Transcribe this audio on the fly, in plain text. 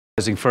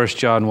1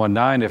 John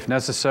 1:9, if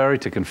necessary,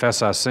 to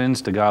confess our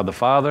sins to God the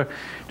Father,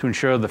 to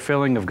ensure the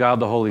filling of God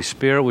the Holy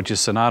Spirit, which is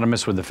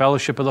synonymous with the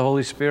fellowship of the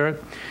Holy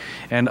Spirit,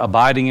 and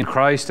abiding in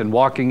Christ and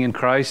walking in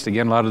Christ.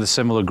 Again, a lot of the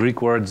similar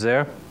Greek words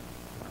there.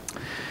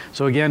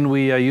 So again,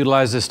 we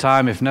utilize this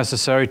time, if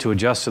necessary, to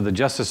adjust to the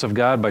justice of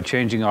God by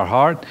changing our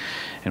heart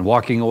and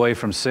walking away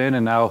from sin,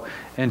 and now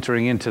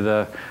entering into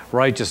the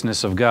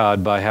righteousness of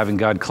God by having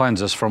God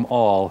cleanse us from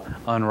all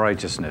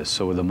unrighteousness.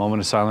 So with a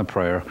moment of silent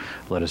prayer,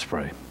 let us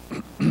pray.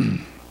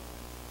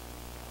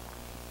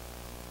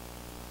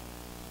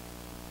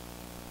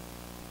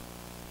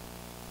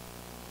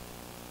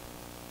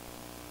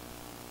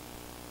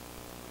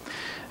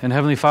 And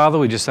Heavenly Father,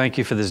 we just thank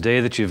you for this day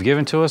that you've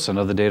given to us,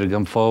 another day to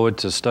come forward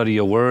to study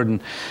your word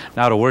and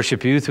now to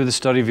worship you through the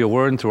study of your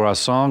word and through our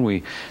song.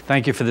 We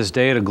thank you for this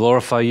day to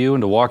glorify you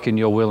and to walk in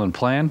your will and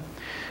plan.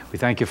 We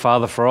thank you,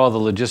 Father, for all the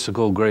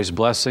logistical grace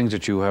blessings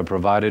that you have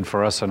provided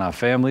for us and our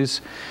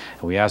families.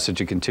 And we ask that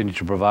you continue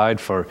to provide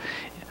for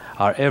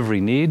our every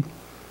need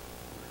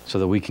so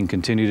that we can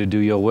continue to do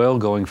your will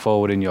going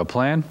forward in your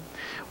plan.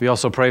 We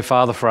also pray,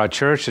 Father, for our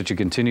church, that you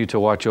continue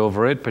to watch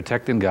over it,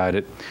 protect and guide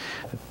it,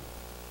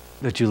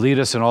 that you lead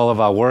us in all of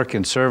our work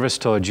and service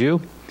towards you,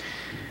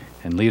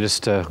 and lead us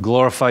to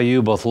glorify you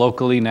both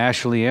locally,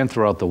 nationally, and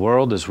throughout the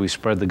world as we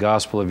spread the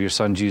gospel of your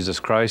Son, Jesus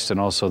Christ, and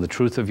also the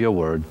truth of your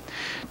word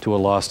to a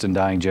lost and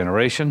dying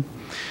generation.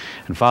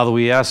 And Father,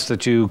 we ask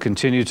that you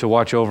continue to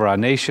watch over our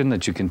nation,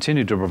 that you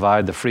continue to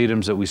provide the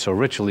freedoms that we so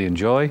richly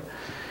enjoy.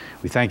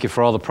 We thank you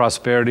for all the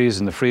prosperities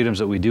and the freedoms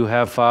that we do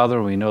have, Father,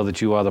 and we know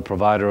that you are the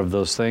provider of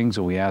those things,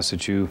 and we ask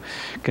that you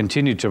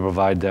continue to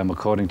provide them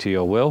according to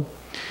your will.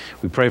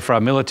 We pray for our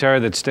military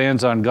that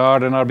stands on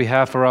guard on our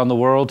behalf around the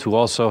world, who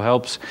also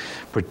helps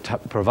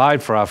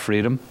provide for our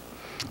freedom.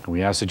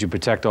 We ask that you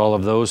protect all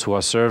of those who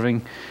are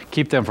serving,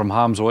 keep them from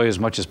harm's way as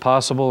much as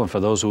possible, and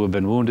for those who have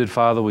been wounded,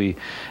 Father, we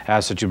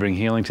ask that you bring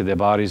healing to their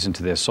bodies and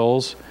to their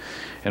souls.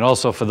 And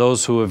also for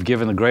those who have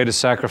given the greatest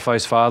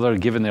sacrifice, Father,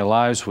 given their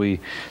lives, we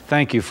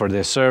thank you for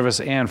their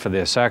service and for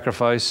their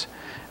sacrifice.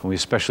 And we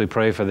especially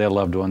pray for their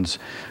loved ones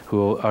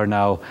who are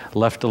now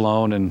left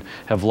alone and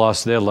have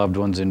lost their loved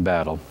ones in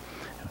battle.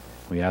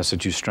 We ask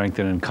that you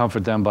strengthen and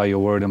comfort them by your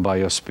word and by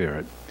your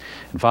spirit.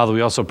 And Father,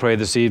 we also pray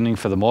this evening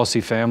for the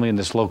Morsi family in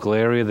this local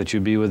area, that you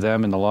be with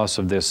them in the loss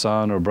of their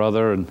son or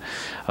brother and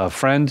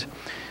friend.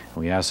 And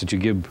we ask that you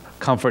give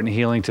comfort and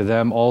healing to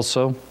them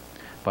also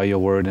by your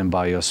word and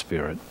by your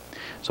spirit.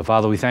 So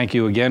Father, we thank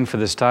you again for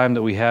this time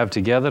that we have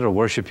together to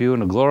worship you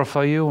and to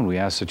glorify you. And we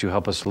ask that you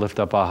help us to lift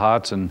up our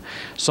hearts in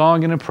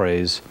song and in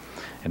praise,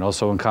 and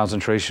also in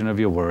concentration of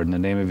your word. In the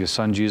name of your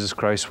Son, Jesus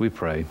Christ, we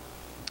pray.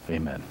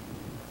 Amen.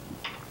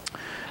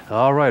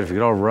 All right, if you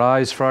could all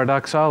rise for our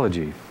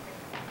doxology.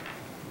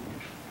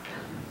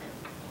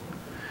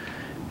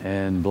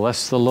 And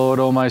bless the Lord,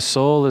 O my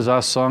soul, is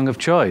our song of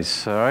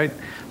choice, all right?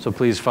 So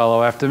please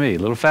follow after me. A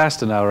little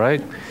faster now,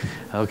 right?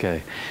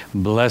 Okay.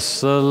 Bless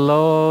the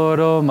Lord,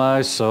 O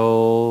my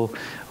soul,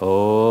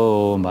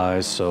 O my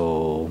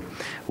soul.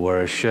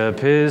 Worship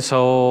his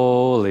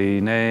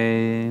holy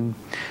name.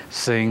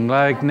 Sing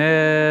like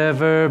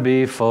never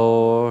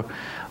before.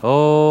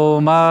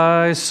 O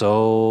my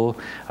soul,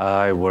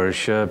 I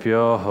worship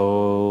your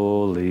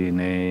holy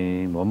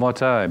name. One more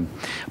time.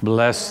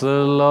 Bless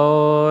the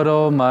Lord,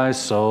 O my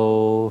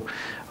soul,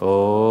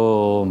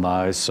 O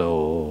my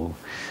soul.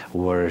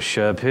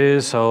 Worship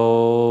his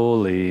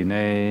holy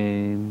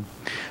name.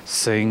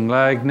 Sing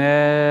like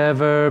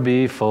never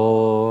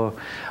before.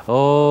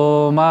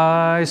 O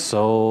my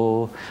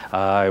soul,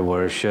 I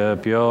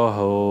worship your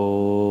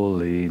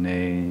holy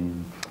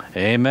name.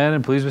 Amen,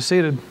 and please be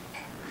seated.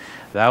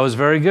 That was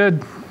very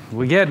good.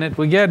 We're getting it.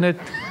 We're getting it.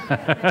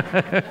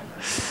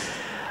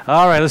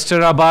 All right, let's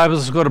turn our Bibles.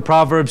 Let's go to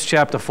Proverbs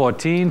chapter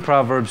 14.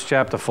 Proverbs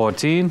chapter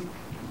 14.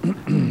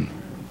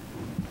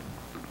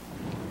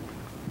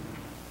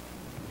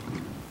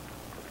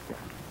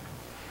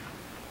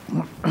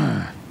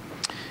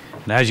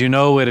 And as you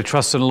know, we're to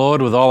trust in the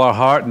Lord with all our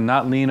heart and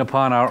not lean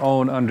upon our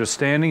own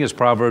understanding, as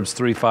Proverbs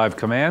 3:5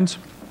 commands.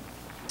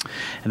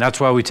 And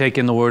that's why we take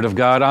in the Word of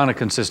God on a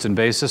consistent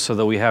basis, so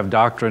that we have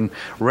doctrine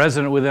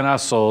resident within our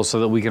souls, so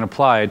that we can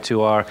apply it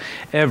to our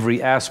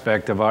every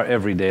aspect of our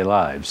everyday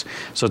lives.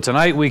 So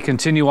tonight we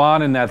continue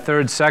on in that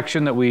third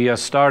section that we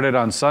started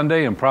on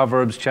Sunday in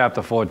Proverbs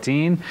chapter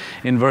 14,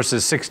 in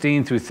verses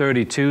 16 through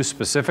 32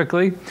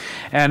 specifically.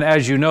 And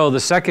as you know, the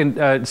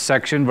second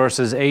section,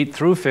 verses 8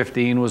 through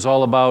 15, was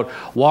all about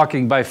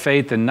walking by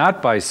faith and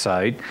not by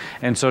sight.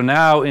 And so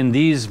now in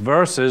these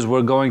verses,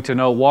 we're going to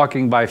know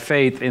walking by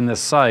faith in the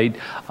sight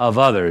of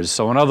others.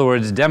 So in other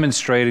words,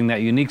 demonstrating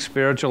that unique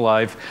spiritual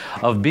life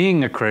of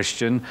being a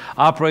Christian,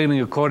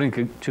 operating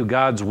according to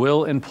God's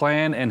will and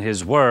plan and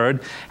his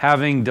word,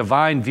 having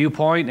divine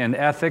viewpoint and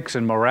ethics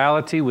and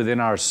morality within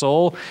our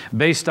soul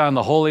based on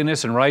the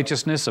holiness and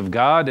righteousness of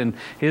God and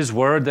his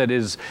word that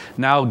is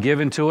now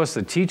given to us,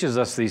 that teaches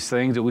us these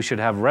things that we should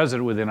have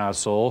resident within our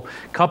soul,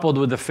 coupled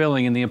with the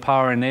filling and the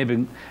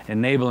empowering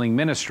enabling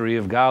ministry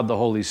of God the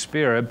Holy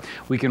Spirit.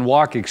 We can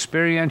walk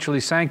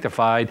experientially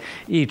sanctified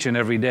each and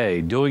every every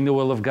day, doing the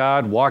will of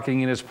God,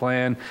 walking in His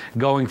plan,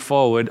 going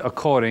forward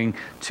according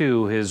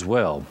to His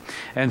will.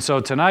 And so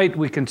tonight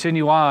we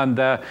continue on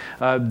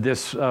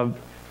this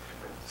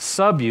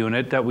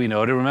subunit that we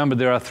noted. Remember,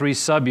 there are 3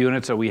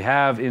 subunits that we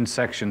have in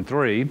section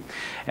 3.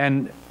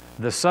 And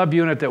the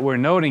subunit that we're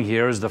noting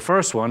here is the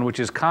first one, which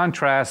is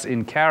contrasts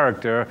in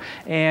character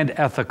and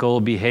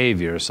ethical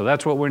behavior. So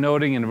that's what we're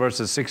noting in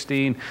verses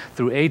 16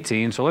 through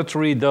 18. So let's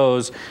read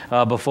those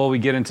before we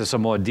get into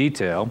some more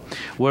detail.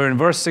 Where in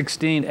verse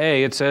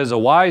 16a it says, "A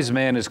wise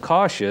man is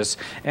cautious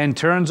and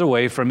turns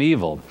away from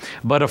evil,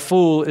 but a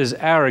fool is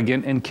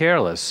arrogant and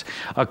careless.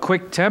 A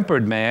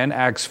quick-tempered man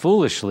acts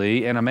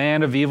foolishly, and a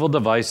man of evil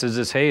devices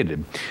is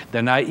hated.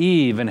 The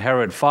naive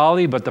inherit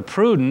folly, but the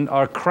prudent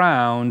are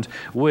crowned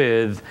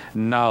with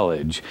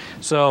knowledge."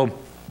 So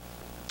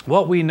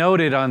what we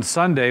noted on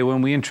Sunday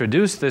when we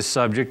introduced this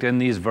subject in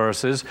these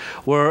verses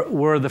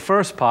were the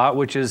first part,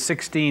 which is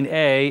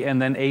 16a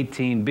and then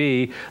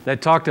 18b,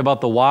 that talked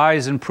about the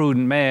wise and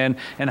prudent man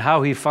and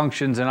how he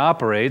functions and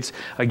operates.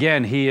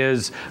 Again, he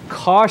is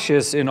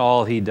cautious in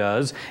all he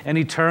does, and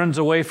he turns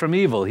away from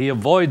evil. He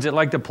avoids it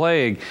like the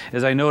plague,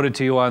 as I noted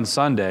to you on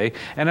Sunday.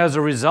 And as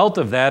a result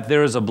of that,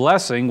 there is a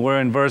blessing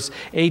where in verse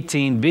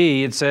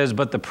 18b it says,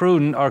 "But the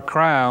prudent are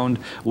crowned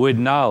with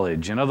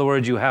knowledge." In other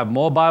words, you have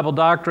more Bible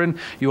doctrine,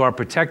 you are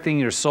protecting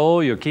your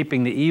soul, you're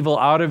keeping the evil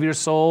out of your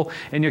soul,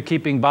 and you're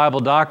keeping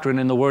Bible doctrine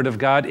and the Word of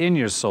God in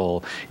your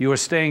soul. You are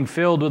staying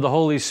filled with the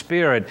Holy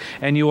Spirit,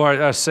 and you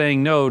are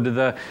saying no to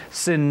the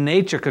sin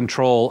nature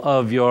control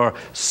of your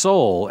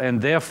soul, and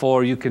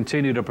therefore you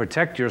continue to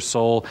protect your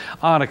soul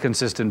on a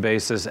consistent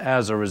basis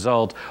as a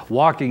result,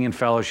 walking in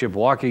fellowship,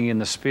 walking in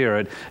the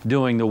Spirit,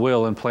 doing the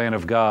will and plan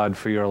of God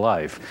for your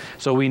life.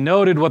 So we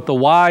noted what the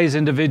wise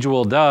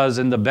individual does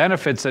and the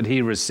benefits that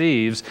he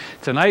receives.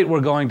 Tonight we're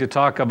going to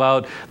talk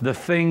about the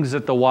things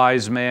that the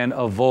wise man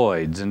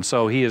avoids. And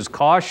so he is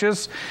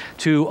cautious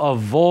to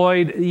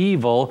avoid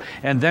evil,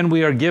 and then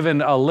we are given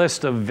a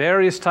list of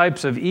various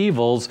types of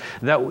evils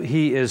that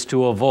he is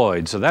to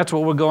avoid. So that's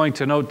what we're going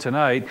to note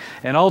tonight.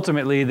 And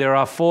ultimately, there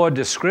are 4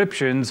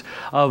 descriptions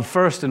of,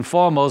 first and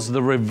foremost,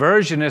 the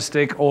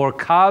reversionistic or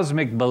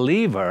cosmic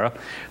believer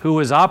who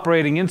is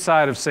operating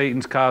inside of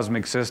Satan's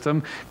cosmic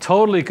system,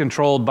 totally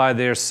controlled by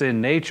their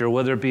sin nature,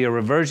 whether it be a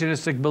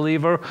reversionistic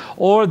believer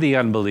or the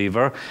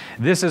unbeliever.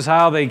 This is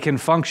how they can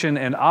function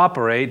and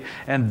operate,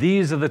 and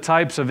these are the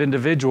types of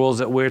individuals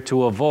that we're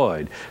to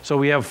avoid. So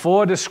we have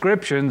 4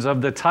 descriptions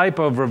of the type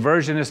of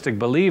reversionistic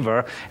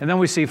believer, and then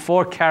we see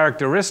 4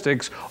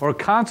 characteristics or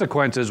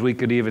consequences, we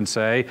could even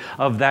say,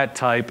 of that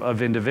type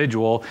of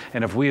individual,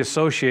 and if we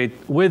associate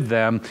with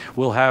them,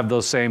 we'll have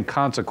those same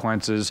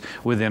consequences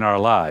within our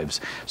lives.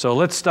 So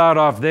let's start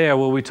off there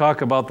where we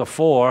talk about the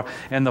 4,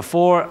 and the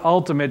 4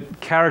 ultimate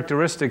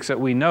characteristics that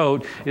we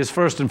note is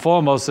first and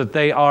foremost that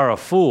they are a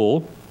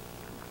fool.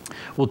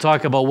 We'll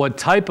talk about what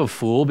type of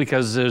fool,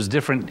 because there's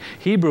different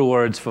Hebrew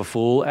words for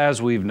fool,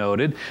 as we've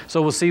noted.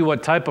 So we'll see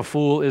what type of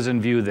fool is in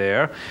view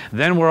there.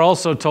 Then we're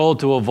also told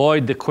to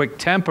avoid the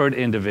quick-tempered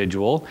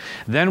individual.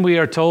 Then we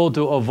are told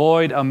to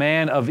avoid a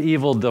man of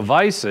evil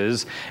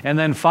devices. And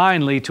then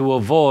finally, to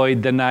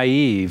avoid the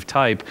naive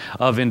type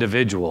of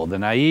individual. The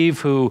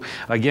naive who,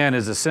 again,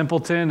 is a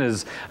simpleton,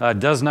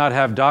 does not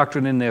have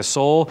doctrine in their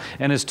soul,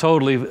 and is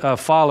totally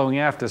following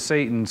after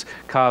Satan's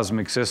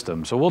cosmic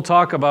system. So we'll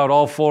talk about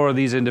all 4 of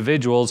these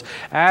individuals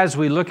as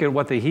we look at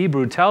what the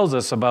Hebrew tells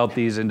us about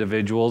these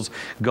individuals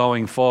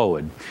going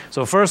forward.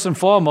 So first and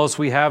foremost,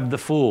 we have the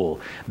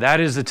fool.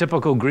 That is the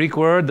typical Greek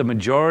word. The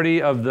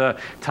majority of the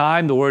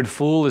time, the word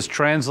fool is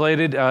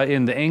translated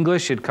in the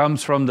English. It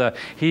comes from the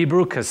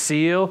Hebrew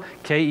kasil,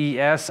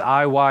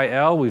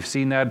 K-E-S-I-Y-L. We've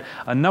seen that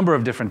a number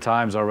of different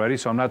times already,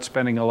 so I'm not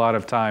spending a lot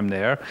of time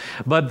there.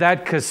 But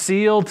that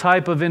kasil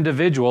type of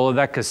individual, or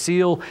that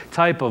kasil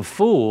type of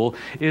fool,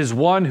 is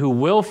one who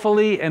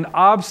willfully and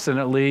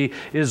obstinately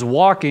is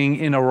walking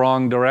in a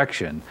wrong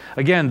direction.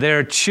 Again,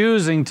 they're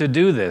choosing to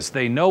do this.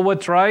 They know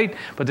what's right,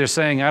 but they're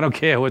saying, I don't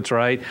care what's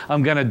right.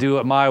 I'm going to do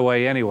it my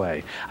way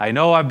anyway. I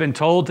know I've been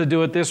told to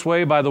do it this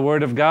way by the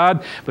Word of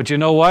God, but you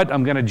know what?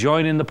 I'm going to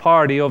join in the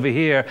party over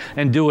here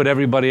and do what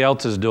everybody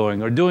else is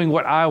doing, or doing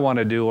what I want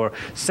to do, or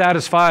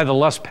satisfy the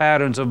lust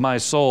patterns of my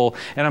soul,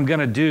 and I'm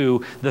going to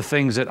do the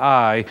things that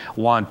I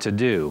want to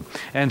do.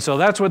 And so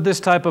that's what this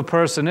type of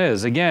person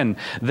is. Again,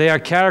 they are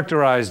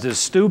characterized as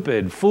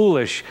stupid,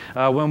 foolish,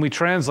 when we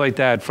translate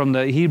that from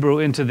the Hebrew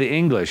into the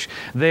English.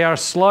 They are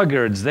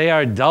sluggards. They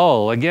are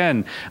dull.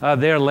 Again,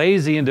 their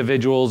lazy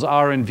individuals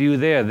are in view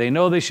there. They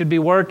know they should be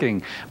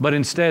working, but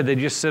instead they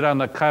just sit on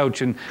the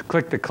couch and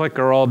click the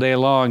clicker all day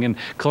long and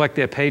collect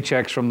their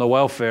paychecks from the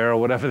welfare or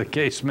whatever the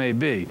case may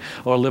be,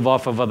 or live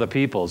off of other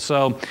people.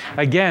 So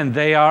again,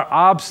 they are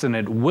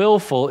obstinate,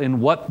 willful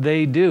in what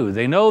they do.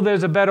 They know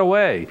there's a better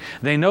way.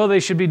 They know they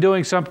should be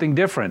doing something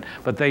different,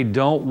 but they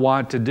don't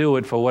want to do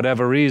it for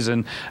whatever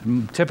reason.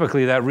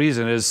 Typically that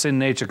reason is sin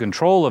nature to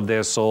control of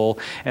their soul,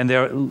 and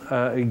they're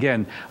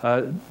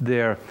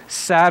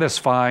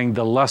satisfying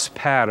the lust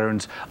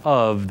patterns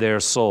of their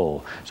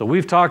soul. So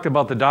we've talked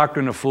about the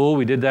doctrine of fool.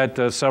 We did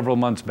that several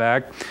months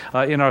back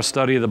in our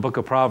study of the book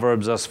of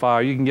Proverbs thus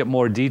far. You can get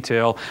more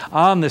detail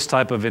on this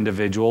type of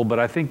individual, but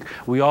I think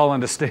we all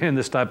understand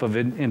this type of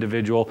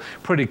individual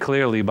pretty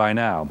clearly by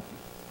now.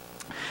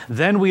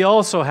 Then we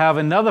also have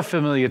another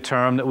familiar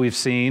term that we've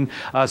seen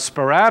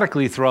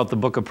sporadically throughout the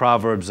book of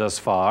Proverbs thus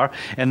far,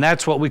 and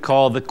that's what we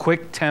call the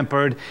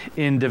quick-tempered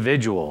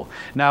individual.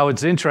 Now,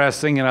 it's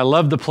interesting, and I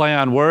love the play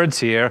on words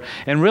here,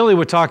 and really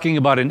we're talking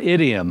about an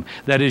idiom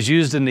that is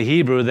used in the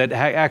Hebrew that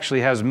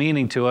actually has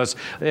meaning to us,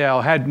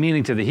 had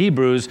meaning to the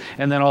Hebrews,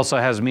 and then also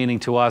has meaning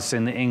to us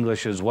in the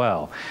English as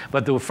well.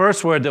 But the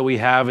first word that we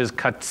have is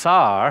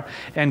katsar,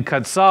 and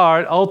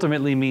katsar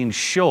ultimately means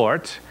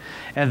short.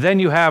 And then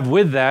you have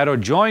with that, or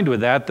joined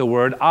with that, the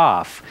word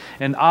off.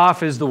 And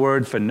off is the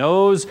word for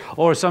nose,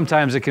 or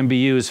sometimes it can be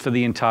used for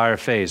the entire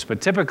face.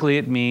 But typically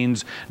it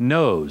means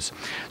nose.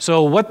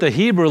 So what the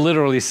Hebrew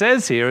literally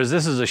says here is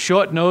this is a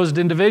short-nosed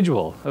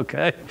individual,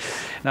 okay?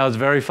 Now it's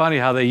very funny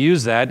how they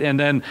use that. And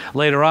then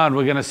later on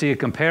we're going to see a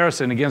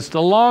comparison against a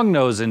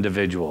long-nosed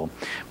individual.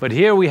 But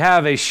here we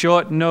have a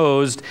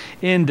short-nosed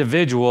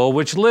individual,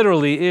 which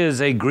literally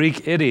is a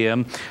Greek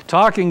idiom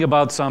talking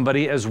about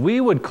somebody, as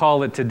we would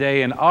call it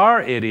today in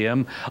our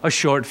idiom, a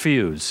short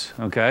fuse,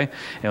 okay?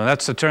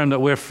 That's the term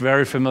that we're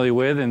very familiar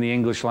with in the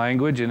English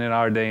language and in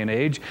our day and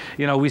age.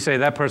 We say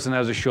that person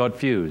has a short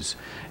fuse.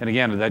 And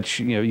again, that,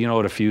 you know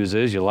what a fuse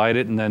is. You light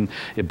it and then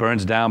it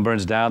burns down,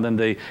 then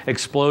the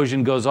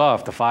explosion goes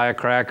off, the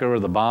firecracker or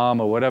the bomb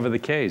or whatever the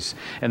case.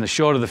 And the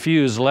shorter the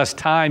fuse, the less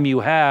time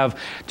you have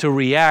to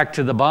react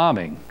to the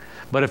bombing.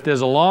 But if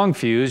there's a long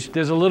fuse,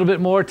 there's a little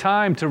bit more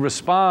time to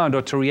respond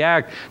or to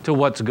react to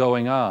what's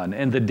going on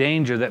and the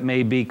danger that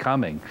may be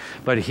coming.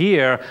 But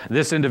here,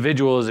 this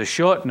individual is a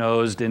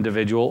short-nosed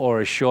individual or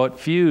a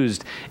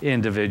short-fused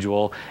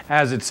individual,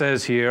 as it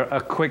says here,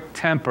 a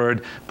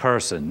quick-tempered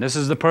person. This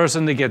is the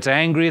person that gets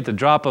angry at the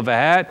drop of a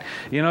hat.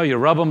 You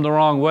rub them the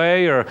wrong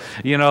way, or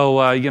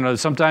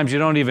sometimes you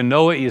don't even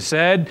know what you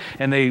said,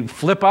 and they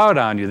flip out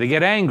on you. They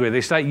get angry.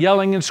 They start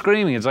yelling and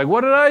screaming. It's like,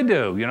 what did I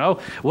do?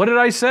 What did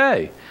I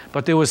say?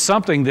 But there was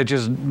something that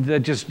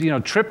just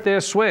tripped their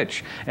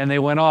switch, and they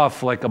went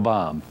off like a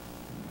bomb.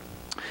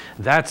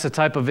 That's the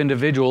type of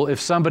individual.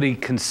 If somebody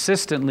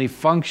consistently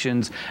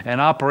functions and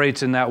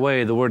operates in that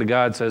way, the Word of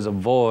God says,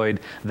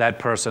 avoid that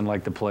person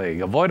like the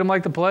plague. Avoid them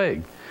like the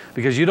plague.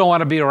 Because you don't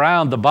want to be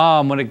around the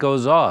bomb when it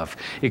goes off.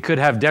 It could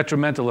have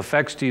detrimental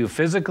effects to you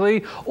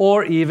physically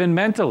or even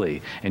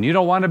mentally. And you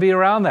don't want to be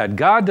around that.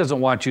 God doesn't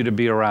want you to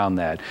be around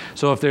that.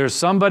 So if there's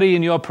somebody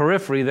in your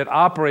periphery that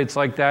operates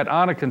like that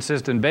on a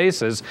consistent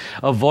basis,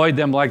 avoid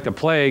them like the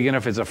plague. And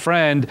if it's a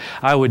friend,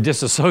 I would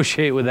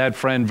disassociate with that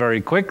friend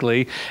very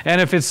quickly. And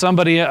if it's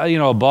somebody,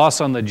 a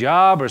boss on the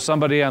job or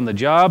somebody on the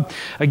job,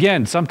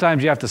 again,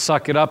 sometimes you have to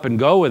suck it up and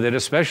go with it,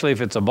 especially if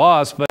it's a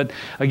boss. But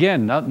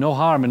again, no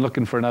harm in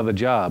looking for another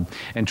job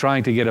and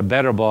trying to get a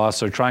better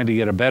boss or trying to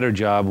get a better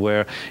job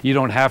where you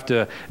don't have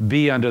to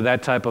be under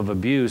that type of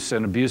abuse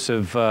and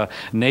abusive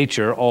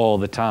nature all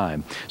the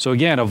time. So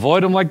again,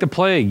 avoid them like the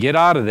plague. Get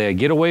out of there.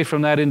 Get away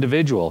from that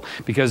individual,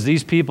 because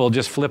these people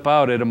just flip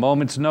out at a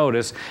moment's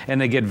notice, and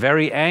they get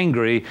very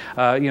angry,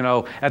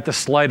 at the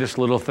slightest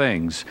little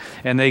things.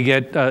 And they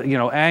get,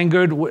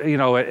 angered,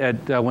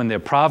 when they're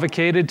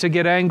provocated to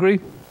get angry.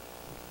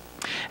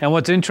 And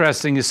what's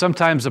interesting is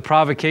sometimes the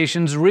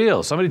provocation's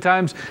real.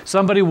 Sometimes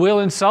somebody will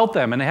insult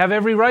them, and they have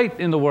every right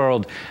in the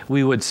world,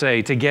 we would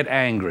say, to get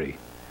angry.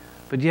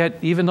 But yet,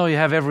 even though you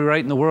have every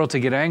right in the world to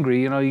get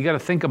angry, you got to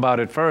think about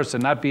it first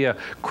and not be a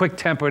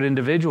quick-tempered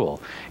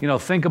individual.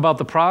 Think about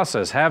the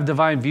process, have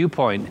divine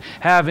viewpoint,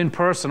 have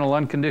impersonal,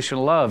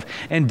 unconditional love,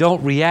 and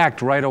don't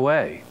react right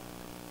away.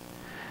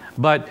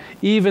 But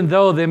even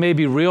though there may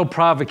be real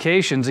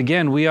provocations,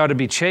 again, we ought to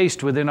be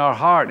chaste within our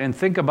heart and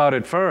think about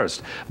it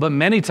first. But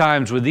many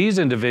times with these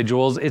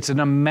individuals, it's an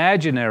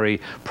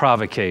imaginary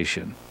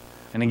provocation.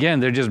 And again,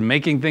 they're just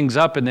making things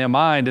up in their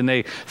mind, and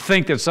they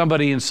think that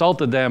somebody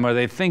insulted them or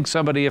they think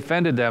somebody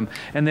offended them,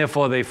 and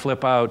therefore they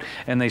flip out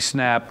and they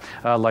snap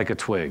like a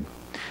twig.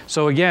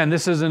 So again,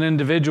 this is an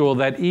individual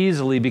that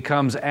easily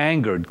becomes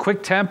angered,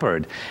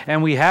 quick-tempered.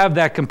 And we have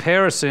that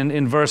comparison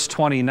in verse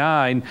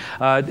 29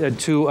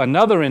 to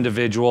another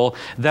individual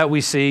that we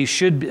see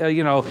should,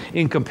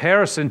 in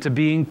comparison to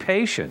being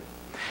patient.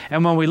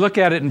 And when we look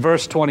at it in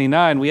verse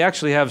 29, we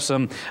actually have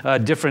some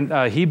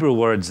different Hebrew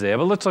words there.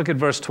 But let's look at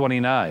verse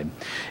 29.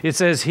 It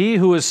says, "He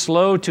who is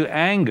slow to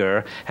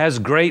anger has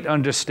great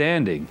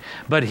understanding,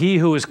 but he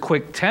who is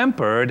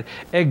quick-tempered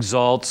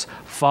exalts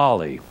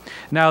folly."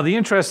 Now, the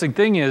interesting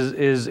thing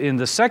is in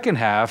the second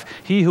half,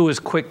 "he who is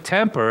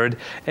quick-tempered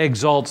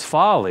exalts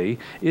folly"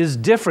 is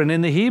different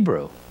in the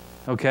Hebrew.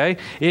 Okay?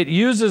 It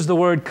uses the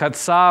word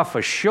katsah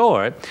for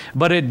short,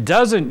 but it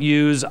doesn't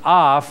use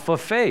af for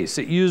face.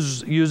 It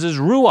uses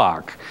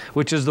ruach,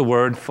 which is the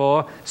word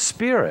for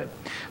spirit.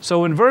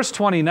 So in verse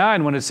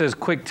 29, when it says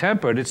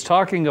quick-tempered, it's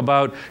talking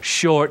about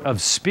short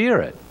of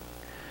spirit.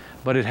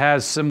 but it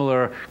has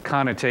similar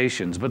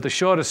connotations. But the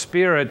short of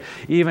spirit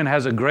even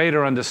has a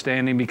greater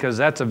understanding because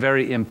that's a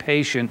very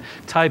impatient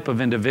type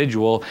of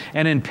individual.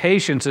 And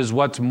impatience is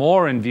what's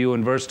more in view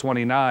in verse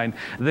 29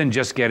 than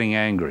just getting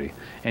angry.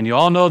 And you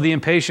all know the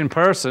impatient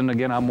person.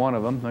 Again, I'm one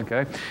of them,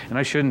 okay? And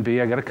I shouldn't be.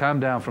 I got to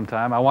calm down from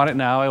time. I want it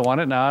now. I want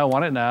it now. I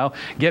want it now.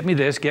 Get me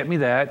this. Get me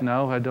that.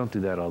 No, I don't do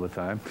that all the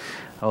time.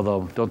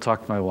 Although, don't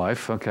talk to my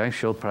wife, okay?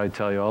 She'll probably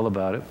tell you all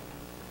about it.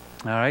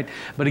 All right.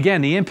 But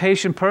again, the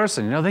impatient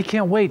person, they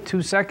can't wait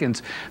 2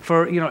 seconds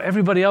for,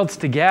 everybody else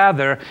to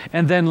gather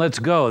and then let's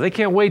go. They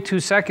can't wait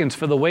 2 seconds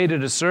for the waiter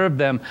to serve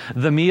them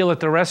the meal at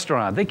the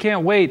restaurant. They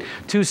can't wait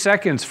 2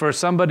 seconds for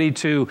somebody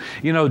to,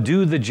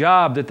 do the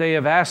job that they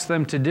have asked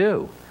them to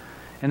do.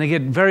 And they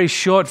get very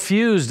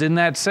short-fused in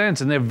that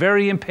sense, and they're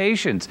very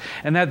impatient.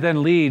 And that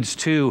then leads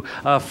to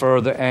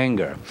further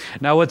anger.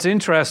 Now, what's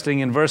interesting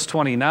in verse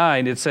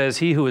 29, it says,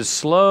 he who is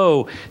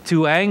slow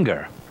to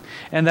anger.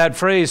 And that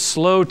phrase,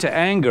 slow to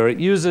anger, it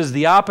uses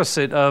the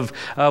opposite of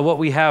what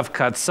we have,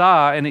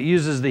 katsah, and it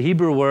uses the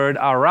Hebrew word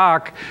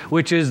arak,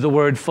 which is the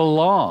word for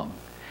long.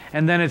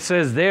 And then it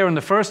says there in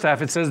the first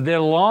half, it says they're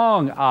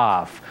long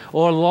off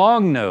or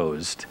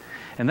long-nosed.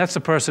 And that's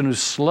the person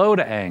who's slow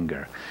to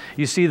anger.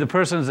 You see, the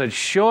person that's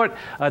short,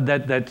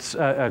 that's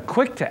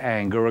quick to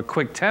anger or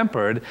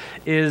quick-tempered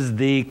is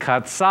the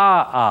katsah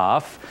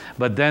off,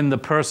 but then the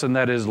person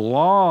that is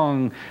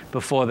long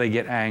before they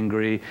get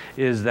angry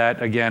is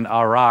that, again,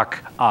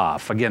 arak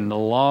off. Again, the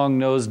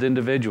long-nosed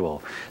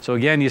individual. So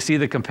again, you see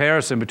the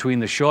comparison between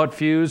the short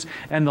fuse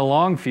and the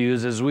long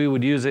fuse as we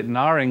would use it in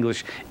our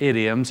English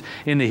idioms.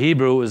 In the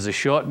Hebrew, it was the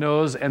short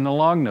nose and the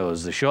long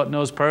nose. The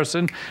short-nosed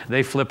person,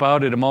 they flip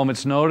out at a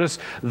moment's notice.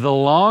 The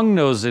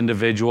long-nosed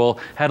individual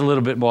had a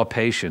little bit more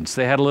patience.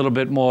 They had a little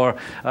bit more,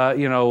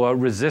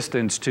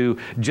 resistance to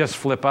just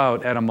flip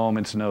out at a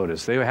moment's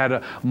notice. They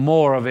had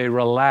more of a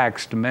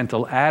relaxed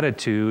mental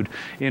attitude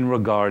in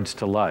regards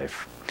to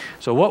life.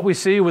 So what we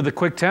see with the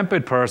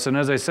quick-tempered person,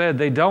 as I said,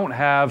 they don't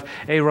have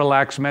a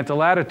relaxed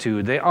mental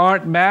attitude. They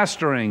aren't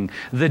mastering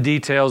the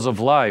details of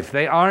life.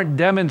 They aren't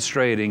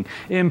demonstrating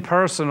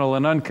impersonal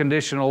and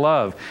unconditional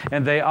love,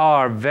 and they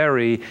are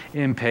very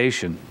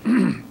impatient.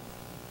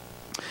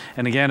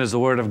 And again, as the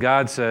Word of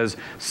God says,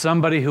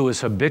 somebody who is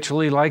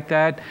habitually like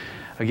that,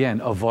 again,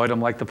 avoid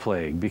them like the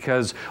plague.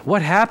 Because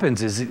what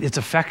happens is it's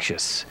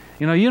infectious.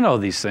 You know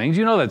these things.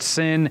 You know that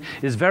sin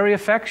is very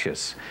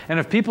infectious. And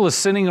if people are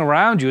sinning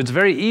around you, it's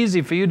very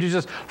easy for you to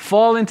just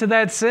fall into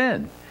that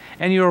sin.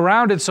 And you're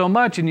around it so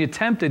much, and you're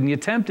tempted, and you're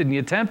tempted, and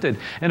you're tempted.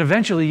 And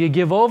eventually you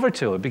give over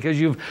to it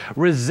because you've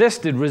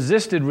resisted,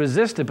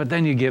 but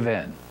then you give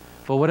in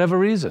for whatever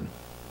reason.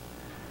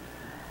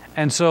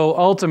 And so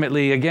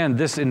ultimately, again,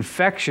 this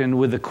infection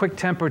with the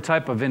quick-tempered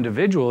type of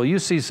individual, you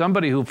see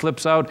somebody who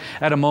flips out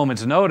at a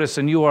moment's notice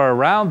and you are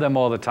around them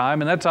all the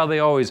time, and that's how they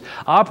always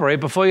operate.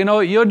 Before you know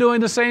it, you're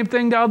doing the same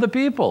thing to other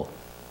people.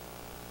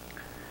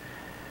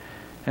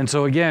 And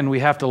so again, we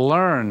have to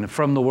learn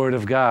from the Word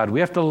of God. We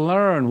have to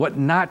learn what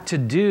not to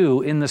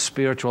do in the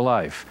spiritual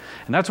life.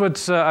 And that's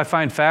what I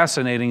find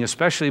fascinating,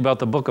 especially about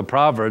the book of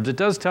Proverbs. It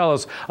does tell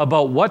us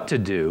about what to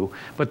do,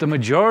 but the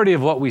majority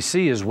of what we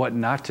see is what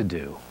not to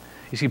do.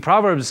 You see,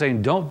 Proverbs is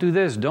saying, don't do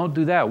this, don't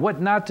do that.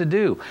 What not to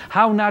do,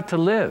 how not to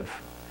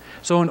live.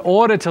 So in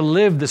order to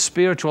live the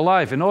spiritual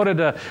life, in order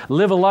to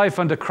live a life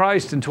unto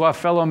Christ and to our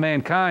fellow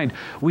mankind,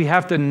 we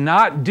have to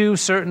not do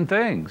certain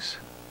things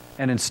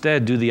and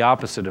instead do the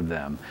opposite of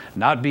them.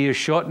 Not be a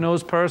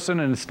short-nosed person,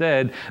 and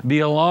instead be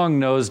a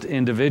long-nosed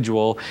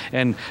individual,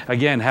 and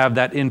again, have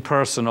that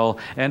impersonal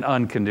and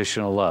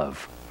unconditional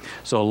love.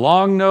 So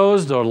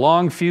long-nosed or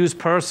long-fused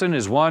person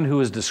is one who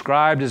is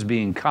described as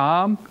being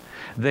calm.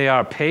 They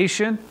are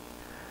patient.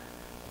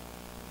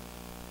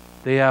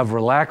 They have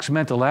relaxed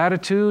mental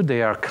attitude.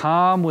 They are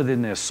calm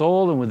within their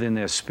soul and within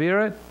their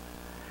spirit.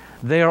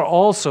 They are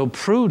also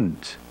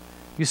prudent.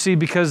 You see,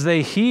 because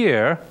they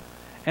hear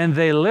and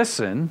they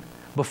listen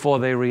before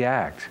they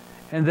react.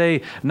 And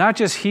they not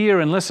just hear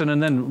and listen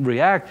and then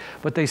react,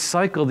 but they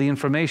cycle the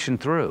information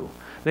through.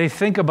 They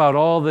think about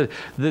all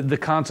the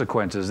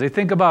consequences. They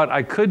think about,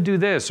 I could do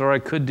this or I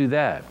could do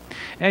that.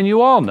 And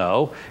you all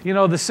know,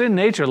 the sin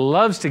nature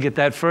loves to get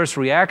that first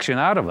reaction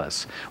out of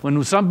us.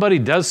 When somebody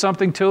does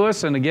something to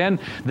us, and again,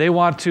 they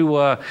want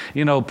to,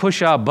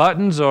 push our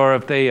buttons, or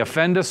if they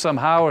offend us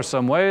somehow or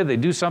some way, they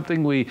do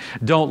something we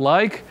don't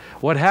like,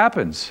 what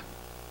happens?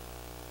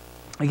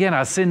 Again,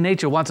 our sin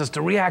nature wants us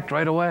to react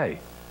right away.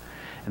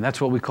 And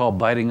that's what we call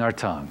biting our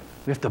tongue.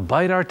 We have to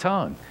bite our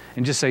tongue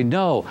and just say,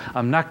 no,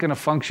 I'm not going to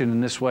function in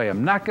this way.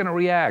 I'm not going to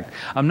react.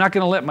 I'm not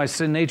going to let my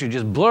sin nature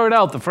just blurt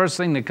out the first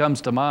thing that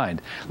comes to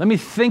mind. Let me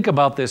think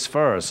about this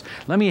first.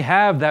 Let me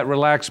have that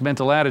relaxed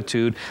mental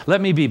attitude.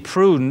 Let me be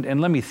prudent,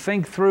 and let me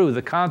think through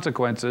the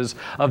consequences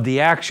of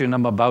the action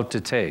I'm about to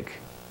take.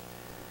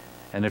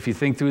 And if you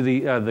think through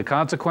the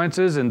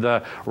consequences, and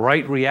the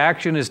right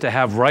reaction is to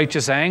have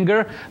righteous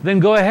anger, then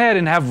go ahead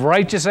and have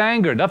righteous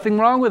anger. Nothing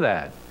wrong with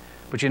that.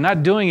 But you're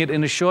not doing it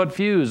in a short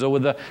fuse or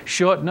with a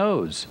short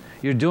nose.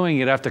 You're doing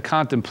it after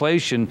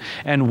contemplation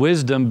and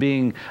wisdom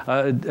being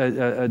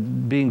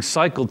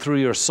cycled through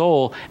your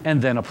soul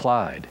and then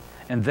applied.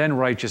 And then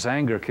righteous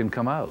anger can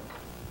come out.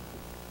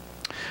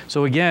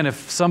 So again,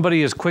 if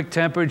somebody is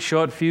quick-tempered,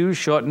 short-fused,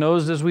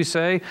 short-nosed, as we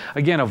say,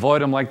 again,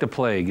 avoid them like the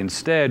plague.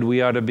 Instead, we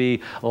are to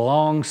be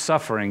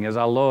long-suffering, as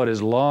our Lord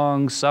is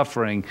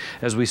long-suffering,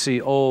 as we see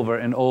over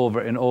and over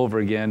and over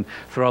again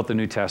throughout the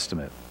New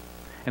Testament.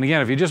 And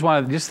again, if you just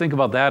want to just think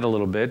about that a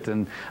little bit,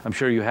 and I'm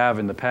sure you have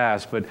in the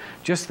past, but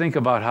just think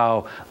about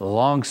how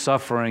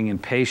long-suffering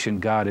and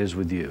patient God is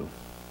with you.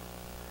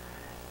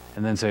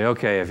 And then say,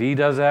 okay, if He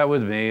does that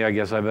with me, I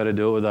guess I better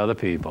do it with other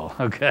people,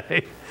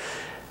 okay?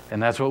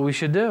 And that's what we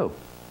should do.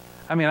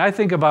 I mean, I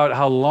think about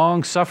how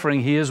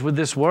long-suffering He is with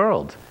this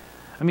world.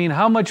 I mean,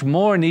 how much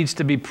more needs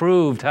to be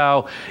proved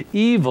how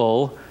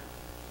evil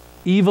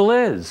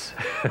is?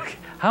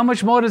 How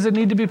much more does it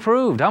need to be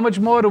proved? How much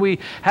more do we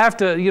have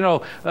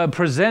to,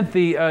 present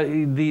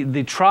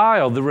the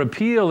trial, the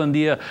repeal, and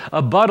the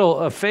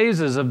abuttal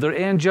phases of the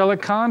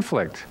angelic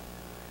conflict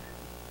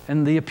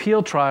and the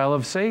appeal trial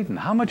of Satan?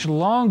 How much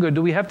longer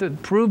do we have to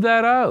prove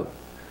that out?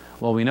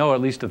 Well, we know at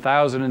least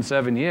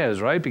 1,007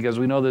 years, right? Because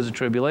we know there's a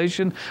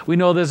tribulation. We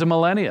know there's a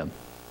millennium.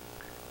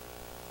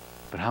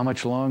 But how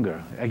much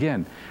longer?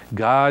 Again,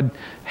 God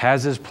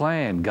has His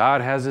plan. God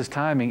has His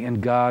timing,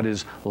 and God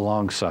is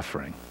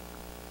long-suffering.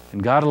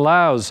 And God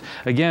allows,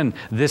 again,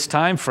 this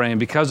time frame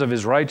because of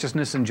His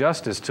righteousness and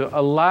justice to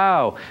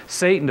allow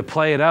Satan to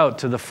play it out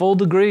to the full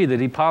degree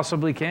that he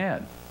possibly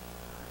can.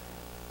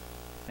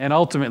 And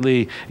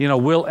ultimately,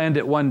 we'll end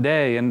it one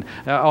day. And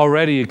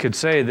already you could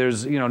say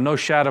there's, no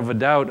shadow of a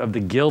doubt of the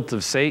guilt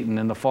of Satan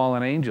and the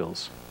fallen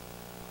angels.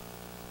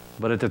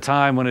 But at the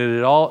time when it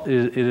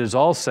is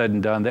all said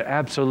and done, there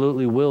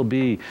absolutely will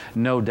be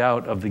no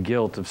doubt of the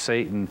guilt of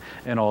Satan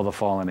and all the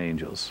fallen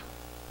angels.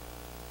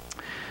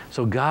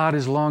 So God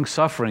is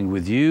long-suffering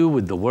with you,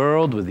 with the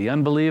world, with the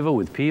unbeliever,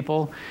 with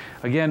people.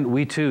 Again,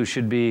 we too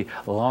should be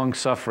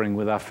long-suffering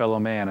with our fellow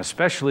man,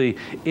 especially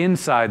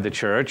inside the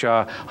church,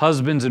 our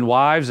husbands and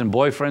wives and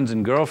boyfriends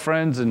and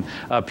girlfriends and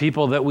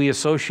people that we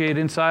associate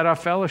inside our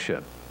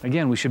fellowship.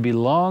 Again, we should be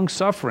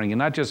long-suffering and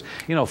not just,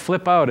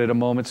 flip out at a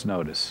moment's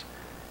notice.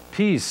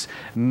 Peace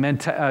in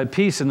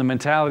the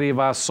mentality of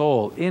our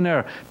soul,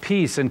 inner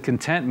peace and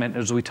contentment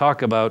as we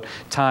talk about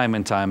time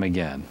and time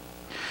again.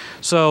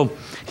 So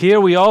here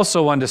we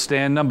also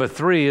understand number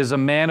 3 is a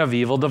man of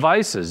evil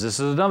devices. This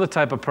is another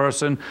type of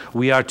person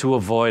we are to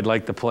avoid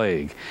like the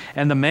plague.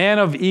 And the man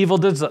of evil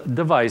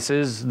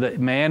devices, the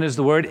man is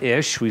the word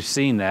ish, we've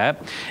seen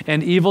that.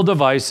 And evil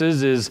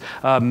devices is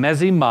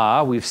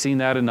mezimah, we've seen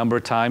that a number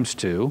of times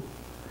too.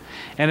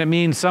 And it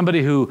means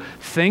somebody who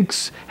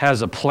thinks,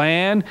 has a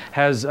plan,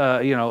 has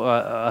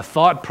a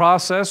thought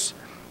process,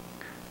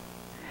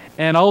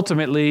 and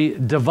ultimately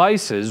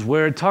devices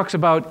where it talks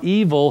about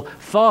evil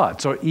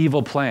thoughts or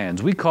evil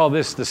plans. We call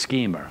this the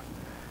schemer.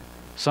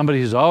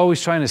 Somebody who's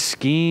always trying to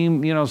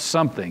scheme,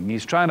 something.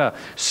 He's trying to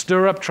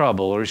stir up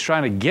trouble, or he's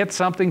trying to get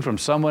something from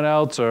someone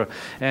else,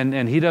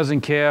 and he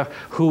doesn't care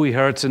who he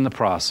hurts in the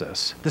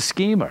process. The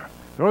schemer.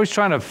 They're always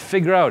trying to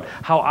figure out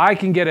how I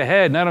can get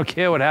ahead, and I don't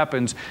care what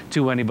happens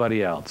to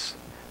anybody else.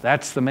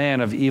 That's the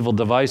man of evil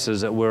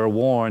devices that we're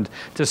warned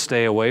to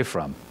stay away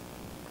from.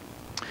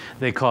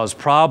 They cause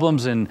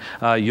problems in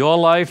your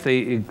life.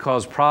 They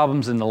cause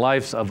problems in the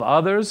lives of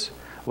others,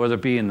 whether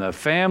it be in the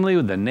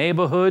family, the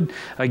neighborhood,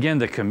 again,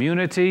 the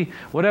community,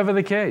 whatever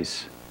the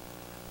case.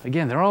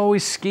 Again, they're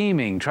always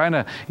scheming, trying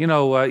to,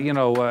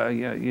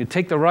 you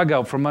take the rug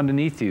out from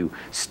underneath you,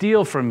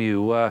 steal from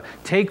you,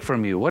 take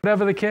from you,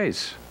 whatever the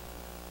case.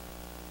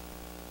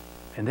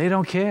 And they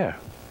don't care.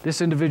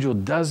 This individual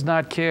does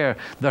not care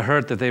the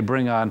hurt that they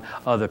bring on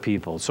other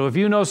people. So if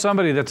you know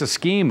somebody that's a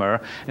schemer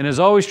and is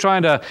always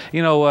trying to,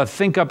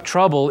 think up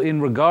trouble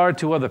in regard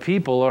to other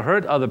people or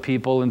hurt other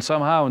people in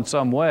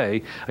some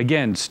way,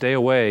 again, stay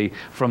away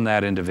from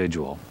that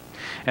individual.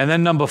 And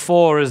then number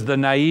 4 is the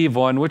naive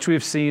one, which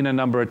we've seen a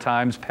number of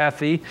times.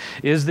 Pethi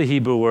is the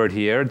Hebrew word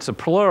here. It's a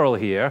plural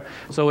here.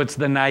 So it's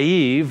the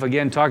naive,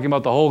 again, talking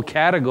about the whole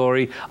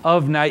category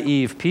of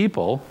naive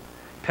people.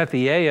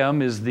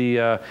 Pethiaim is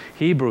the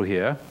Hebrew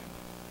here.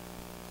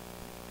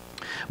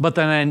 But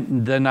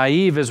the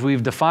naive, as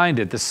we've defined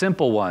it, the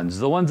simple ones,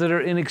 the ones that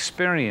are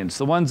inexperienced,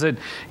 the ones that,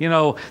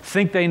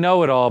 think they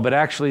know it all, but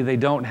actually they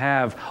don't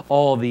have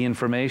all the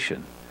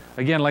information.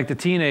 Again, like the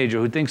teenager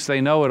who thinks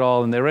they know it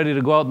all and they're ready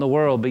to go out in the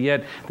world, but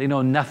yet they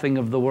know nothing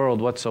of the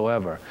world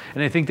whatsoever.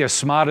 And they think they're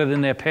smarter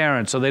than their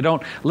parents, so they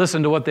don't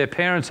listen to what their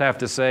parents have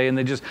to say, and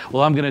they just,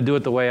 I'm going to do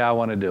it the way I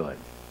want to do it.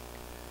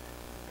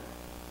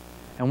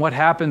 And what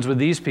happens with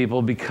these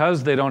people,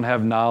 because they don't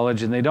have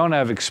knowledge and they don't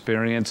have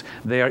experience,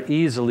 they are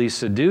easily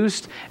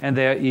seduced and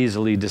they are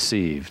easily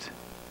deceived.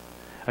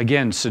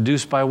 Again,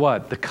 seduced by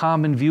what? The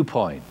common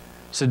viewpoint.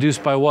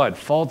 Seduced by what?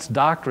 False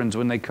doctrines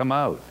when they come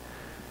out.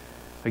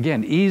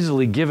 Again,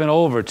 easily given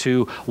over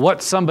to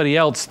what somebody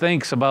else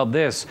thinks about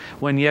this,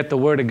 when yet the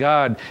Word of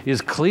God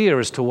is clear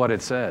as to what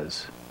it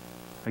says.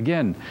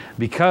 Again,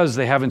 because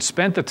they haven't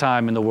spent the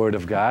time in the Word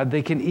of God,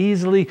 they can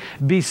easily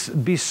be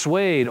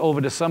swayed over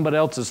to somebody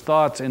else's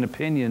thoughts and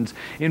opinions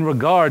in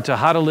regard to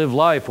how to live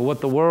life or what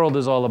the world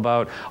is all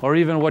about or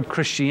even what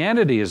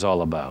Christianity is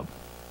all about.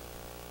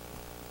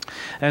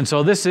 And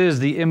so this is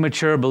the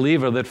immature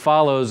believer that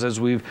follows, as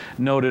we've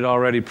noted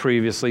already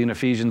previously in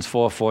Ephesians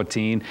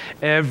 4:14,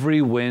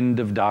 every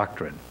wind of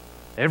doctrine.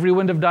 Every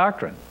wind of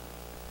doctrine.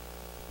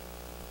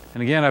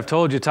 And again, I've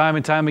told you time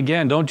and time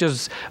again, don't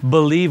just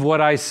believe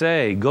what I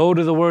say. Go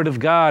to the Word of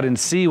God and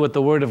see what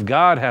the Word of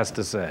God has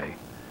to say.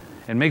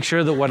 And make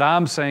sure that what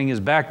I'm saying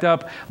is backed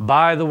up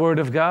by the Word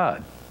of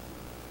God.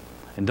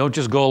 And don't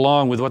just go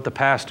along with what the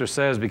pastor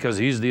says because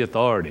he's the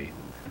authority.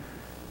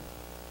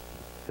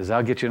 Because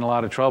that'll get you in a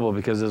lot of trouble,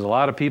 because there's a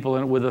lot of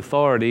people with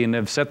authority and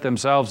they've set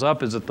themselves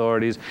up as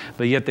authorities,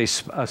 but yet they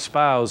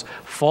espouse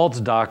false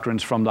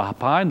doctrines from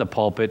behind the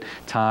pulpit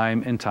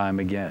time and time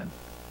again.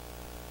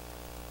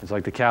 It's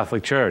like the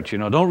Catholic Church,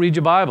 don't read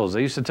your Bibles.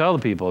 They used to tell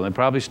the people, and they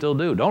probably still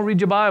do, don't read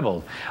your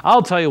Bible.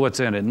 I'll tell you what's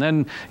in it, and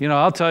then,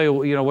 I'll tell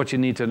you, what you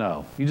need to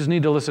know. You just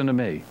need to listen to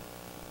me.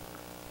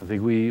 I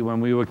think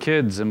when we were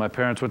kids and my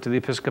parents went to the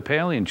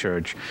Episcopalian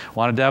church,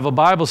 wanted to have a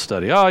Bible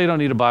study. Oh, you don't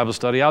need a Bible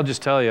study. I'll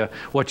just tell you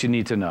what you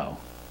need to know.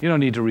 You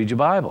don't need to read your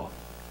Bible.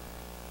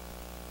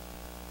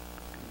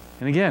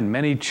 And again,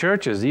 many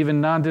churches,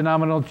 even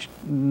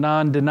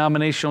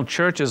non-denominational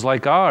churches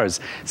like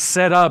ours,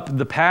 set up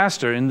the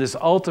pastor in this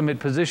ultimate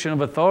position of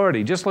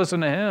authority. Just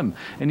listen to him,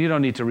 and you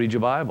don't need to read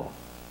your Bible.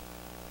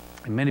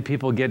 And many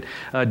people get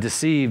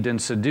deceived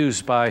and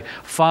seduced by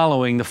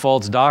following the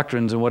false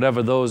doctrines and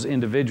whatever those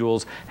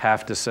individuals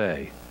have to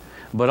say.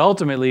 But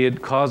ultimately,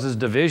 it causes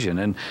division.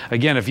 And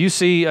again, if you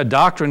see a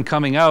doctrine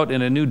coming out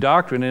in a new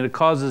doctrine and it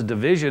causes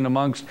division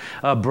amongst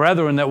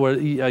brethren that were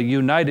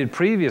united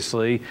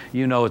previously,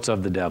 you know it's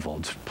of the devil.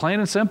 It's plain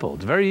and simple.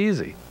 It's very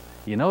easy.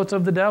 You know it's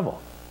of the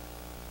devil.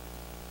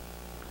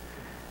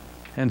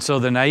 And so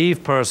the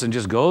naive person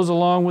just goes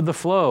along with the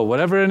flow,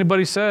 whatever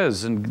anybody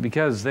says, and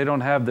because they don't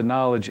have the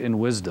knowledge and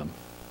wisdom.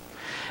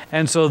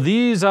 And so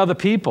these are the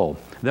people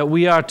that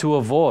we are to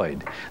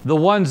avoid, the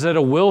ones that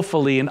are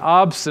willfully and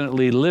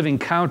obstinately living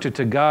counter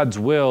to God's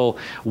will,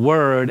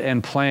 word,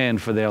 and plan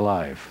for their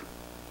life.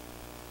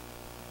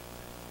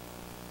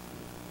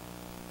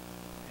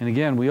 And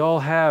again, we all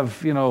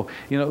have,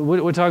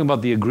 we're talking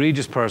about the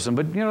egregious person,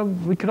 but,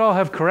 we could all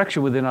have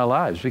correction within our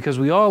lives because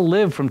we all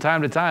live from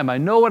time to time. I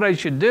know what I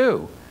should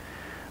do,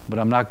 but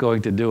I'm not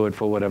going to do it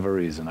for whatever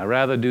reason. I'd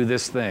rather do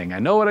this thing. I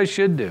know what I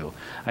should do.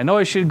 I know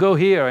I should go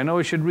here. I know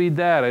I should read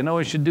that. I know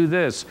I should do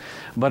this,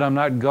 but I'm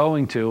not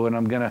going to, and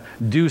I'm going to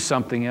do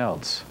something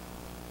else.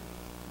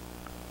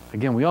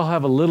 Again, we all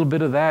have a little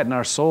bit of that in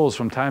our souls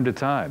from time to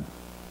time.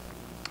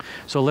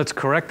 So let's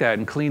correct that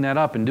and clean that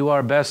up and do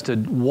our best to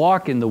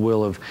walk in the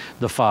will of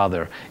the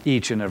Father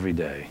each and every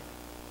day.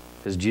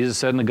 As Jesus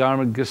said in the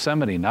Garden of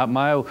Gethsemane, not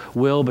my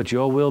will, but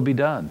your will be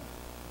done.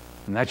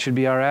 And that should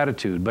be our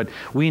attitude. But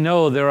we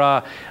know there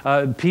are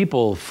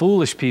people,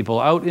 foolish people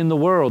out in the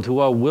world who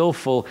are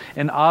willful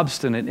and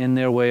obstinate in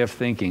their way of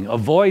thinking.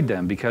 Avoid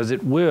them because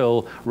it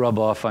will rub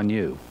off on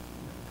you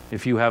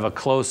if you have a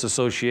close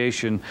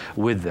association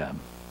with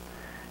them.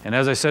 And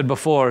as I said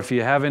before, if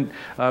you haven't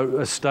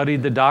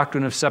studied the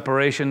doctrine of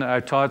separation I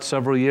taught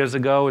several years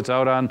ago, it's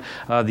out on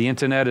the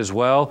internet as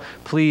well,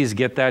 please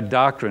get that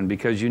doctrine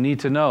because you need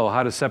to know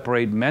how to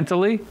separate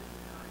mentally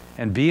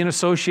and be in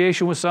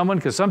association with someone,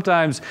 because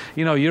sometimes,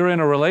 you're in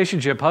a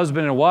relationship,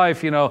 husband and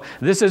wife,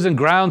 this isn't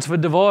grounds for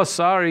divorce.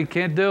 Sorry,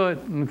 can't do it,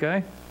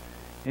 okay?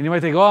 And you might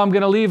think, I'm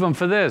going to leave him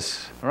for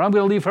this, or I'm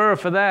going to leave her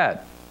for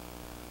that.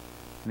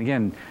 And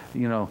again,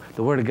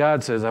 the Word of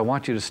God says, I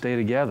want you to stay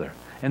together.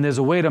 And there's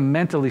a way to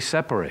mentally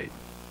separate.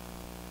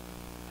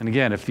 And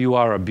again, if you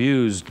are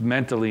abused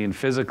mentally and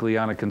physically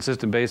on a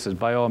consistent basis,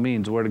 by all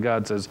means, the Word of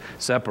God says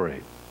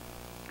separate.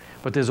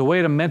 But there's a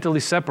way to mentally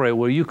separate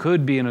where you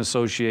could be in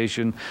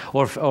association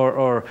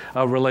or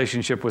a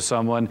relationship with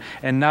someone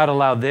and not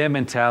allow their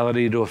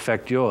mentality to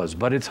affect yours.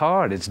 But it's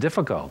hard, it's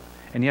difficult,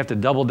 and you have to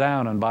double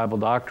down on Bible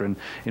doctrine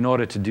in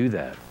order to do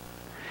that.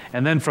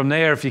 And then from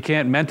there, if you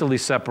can't mentally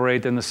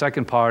separate, then the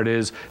second part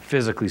is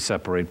physically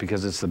separate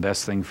because it's the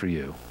best thing for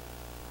you.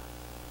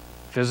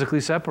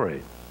 Physically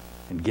separate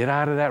and get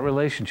out of that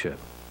relationship.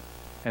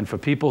 And for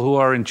people who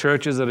are in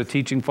churches that are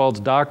teaching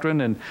false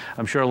doctrine, and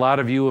I'm sure a lot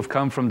of you have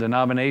come from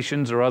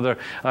denominations or other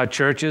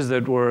churches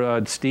that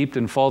were steeped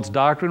in false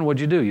doctrine,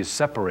 what'd you do? You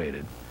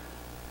separated.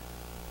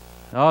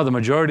 Oh, the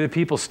majority of the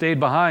people stayed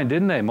behind,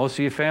 didn't they? Most of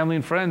your family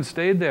and friends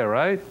stayed there,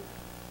 right?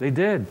 They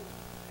did.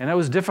 And that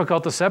was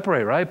difficult to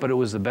separate, right? But it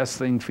was the best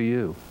thing for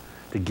you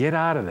to get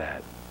out of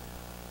that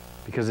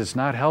because it's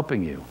not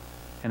helping you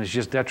and it's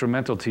just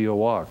detrimental to your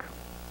walk.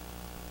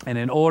 And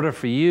in order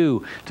for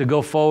you to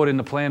go forward in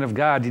the plan of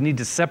God, you need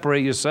to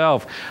separate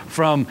yourself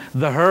from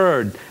the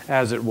herd,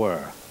 as it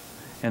were,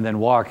 and then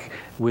walk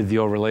with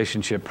your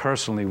relationship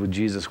personally with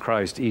Jesus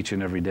Christ each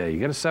and every day. You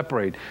got to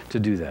separate to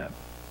do that.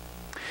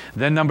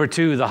 Then number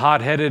 2, the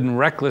hot-headed and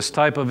reckless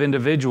type of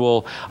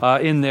individual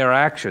in their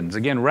actions.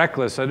 Again,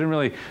 reckless, I didn't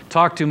really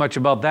talk too much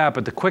about that,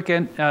 but the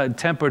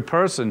quick-tempered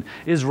person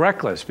is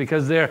reckless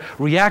because they're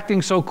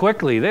reacting so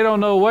quickly. They don't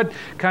know what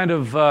kind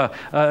of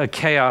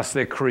chaos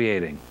they're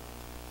creating.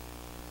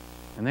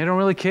 And they don't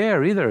really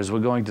care either, as we're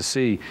going to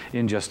see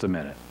in just a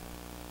minute.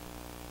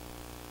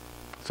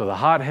 So the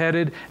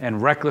hot-headed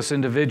and reckless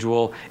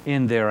individual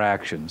in their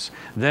actions.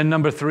 Then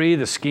number 3,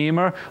 the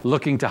schemer,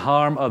 looking to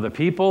harm other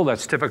people.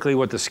 That's typically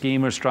what the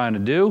schemer's trying to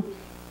do.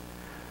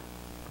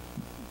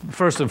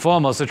 First and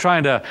foremost, they're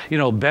trying to,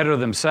 better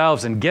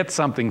themselves and get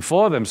something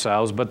for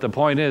themselves, but the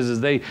point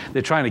is they're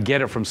trying to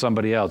get it from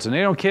somebody else, and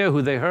they don't care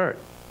who they hurt.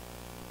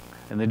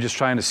 And they're just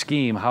trying to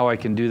scheme how I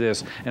can do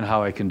this and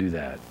how I can do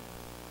that.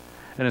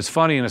 And it's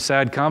funny in a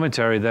sad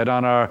commentary that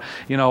on our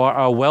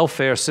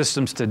welfare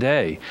systems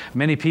today,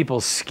 many people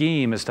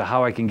scheme as to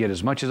how I can get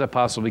as much as I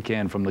possibly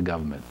can from the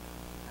government.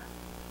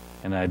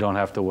 And I don't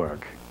have to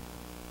work.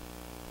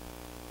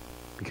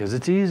 Because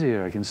it's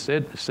easier. I can stay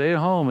at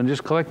home and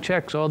just collect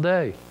checks all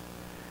day.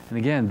 And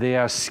again, they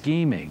are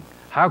scheming.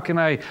 How can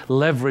I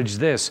leverage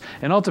this?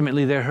 And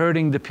ultimately, they're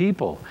hurting the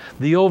people,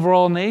 the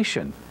overall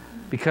nation,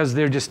 because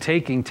they're just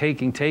taking,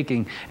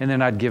 and they're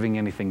not giving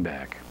anything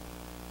back.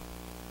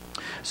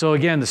 So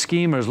again, the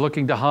schemers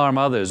looking to harm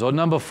others. Or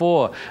number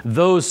 4,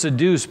 those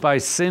seduced by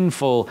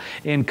sinful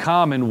and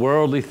common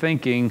worldly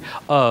thinking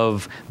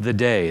of the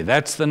day.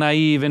 That's the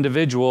naive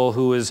individual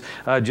who is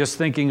just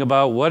thinking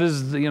about what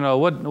does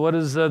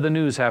the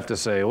news have to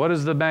say? What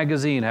does the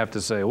magazine have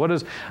to say? What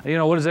does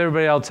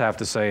everybody else have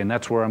to say? And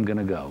that's where I'm going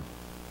to go.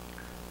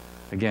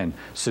 Again,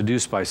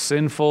 seduced by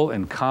sinful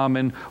and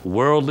common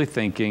worldly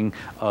thinking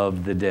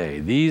of the day.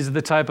 These are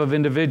the type of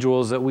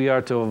individuals that we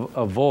are to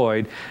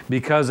avoid,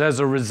 because as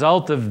a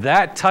result of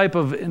that type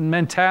of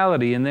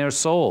mentality in their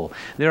soul,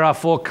 there are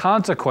 4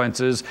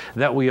 consequences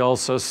that we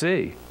also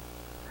see.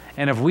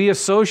 And if we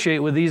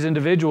associate with these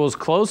individuals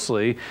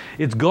closely,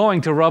 it's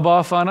going to rub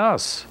off on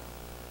us.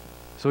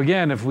 So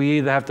again, if we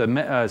either have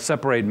to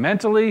separate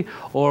mentally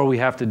or we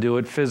have to do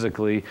it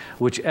physically,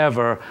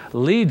 whichever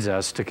leads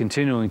us to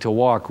continuing to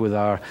walk with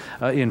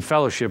in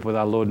fellowship with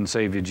our Lord and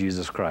Savior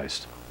Jesus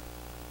Christ.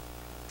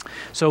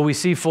 So we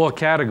see 4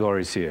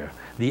 categories here.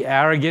 The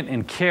arrogant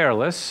and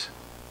careless.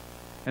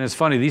 And it's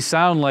funny, these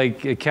sound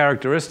like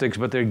characteristics,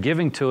 but they're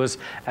giving to us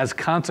as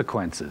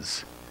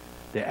consequences.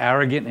 They're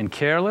arrogant and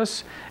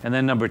careless. And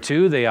then number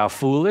 2, they are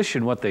foolish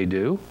in what they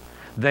do.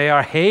 They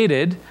are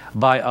hated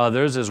by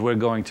others, as we're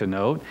going to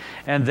note,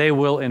 and they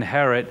will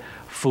inherit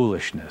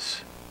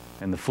foolishness.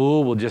 And the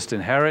fool will just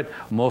inherit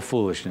more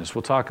foolishness.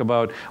 We'll talk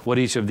about what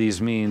each of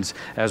these means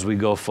as we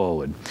go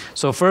forward.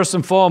 So first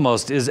and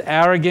foremost is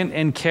arrogant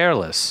and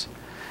careless.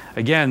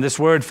 Again, this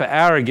word for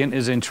arrogant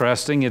is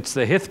interesting. It's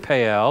the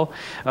hithpael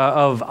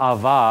of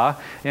avah,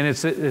 and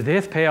the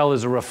hithpael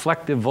is a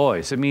reflective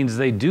voice. It means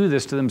they do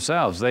this to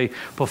themselves. They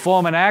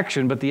perform an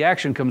action, but the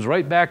action comes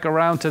right back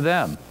around to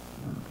them.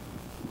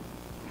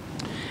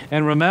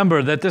 And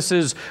remember that this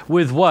is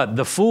with what?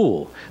 The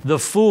fool. The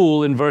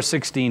fool in verse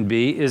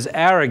 16b is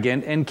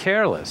arrogant and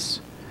careless.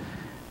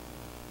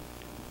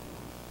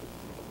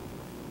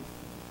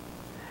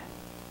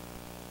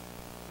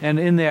 And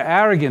in their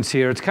arrogance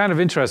here, it's kind of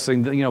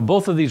interesting that,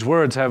 both of these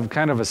words have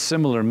kind of a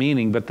similar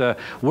meaning, but the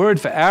word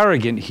for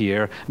arrogant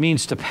here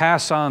means to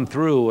pass on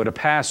through or to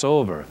pass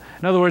over.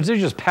 In other words, they're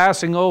just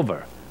passing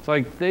over. It's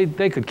like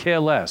they could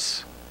care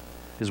less,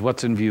 is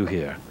what's in view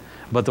here.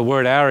 But the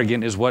word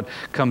arrogant is what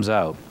comes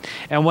out.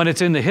 And when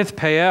it's in the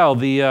hithpael,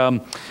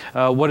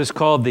 what is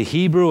called the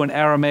Hebrew and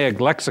Aramaic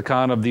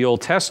lexicon of the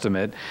Old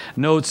Testament,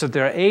 notes that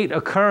there are 8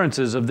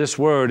 occurrences of this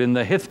word in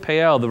the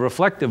hithpael, the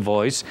reflective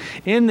voice,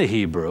 in the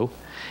Hebrew.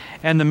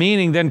 And the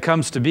meaning then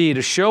comes to be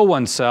to show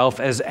oneself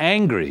as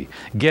angry,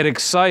 get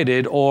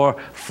excited, or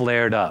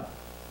flared up.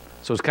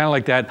 So it's kind of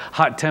like that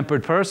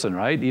hot-tempered person,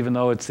 right? Even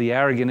though it's the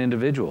arrogant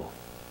individual.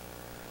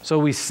 So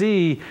we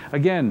see,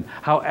 again,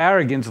 how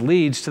arrogance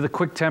leads to the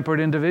quick-tempered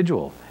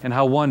individual and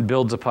how one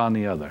builds upon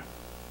the other.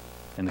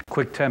 And the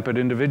quick-tempered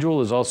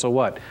individual is also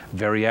what?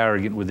 Very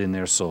arrogant within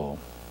their soul.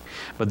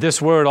 But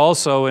this word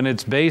also, in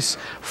its base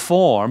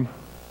form,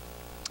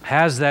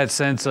 has that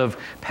sense of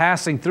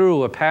passing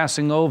through or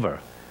passing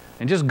over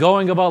and just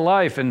going about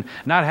life and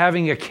not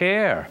having a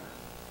care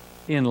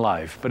in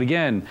life. But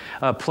again,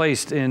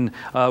 placed in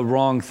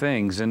wrong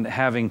things and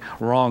having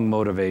wrong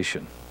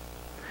motivation.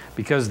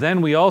 Because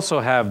then we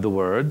also have the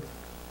word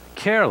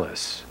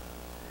careless.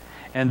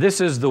 And this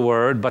is the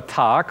word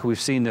batak. We've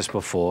seen this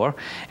before.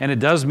 And it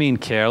does mean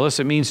careless.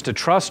 It means to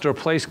trust or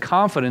place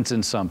confidence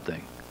in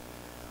something.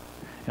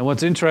 And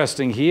what's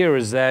interesting here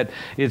is that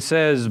it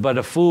says, but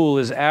a fool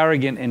is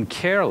arrogant and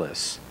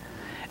careless.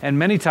 And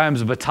many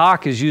times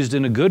batak is used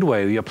in a good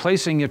way. You're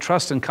placing your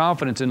trust and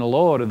confidence in the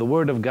Lord or the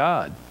Word of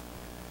God.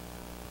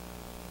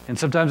 And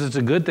sometimes it's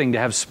a good thing to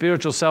have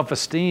spiritual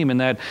self-esteem and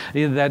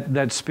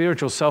that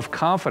spiritual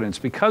self-confidence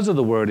because of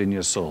the Word in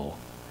your soul.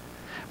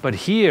 But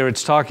here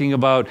it's talking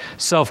about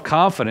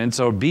self-confidence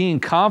or being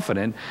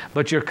confident,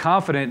 but you're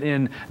confident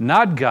in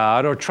not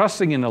God or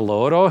trusting in the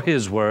Lord or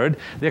His Word.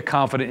 They're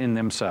confident in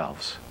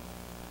themselves.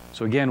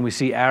 So again, we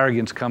see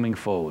arrogance coming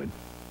forward.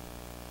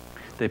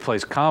 They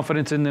place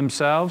confidence in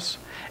themselves,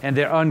 and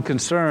they're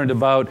unconcerned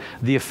about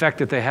the effect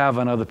that they have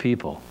on other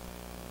people,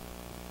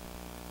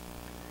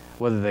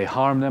 whether they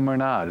harm them or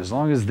not, as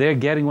long as they're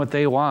getting what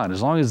they want,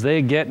 as long as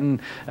they're getting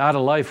out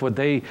of life what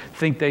they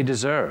think they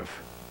deserve.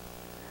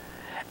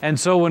 And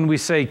so when we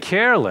say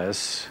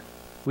careless,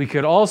 we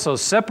could also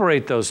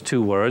separate those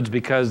two words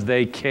because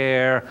they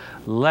care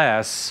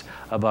less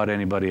about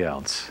anybody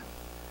else.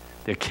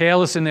 They're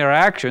careless in their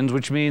actions,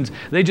 which means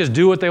they just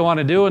do what they want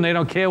to do and they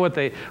don't care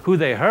who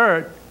they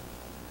hurt.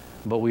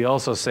 But we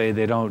also say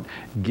they don't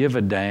give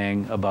a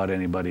dang about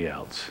anybody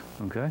else,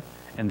 okay?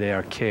 And they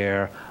are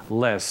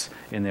careless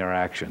in their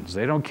actions.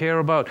 They don't care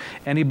about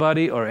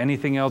anybody or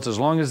anything else as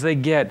long as they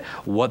get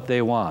what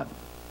they want,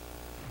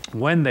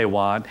 when they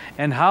want,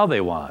 and how they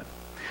want.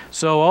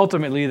 So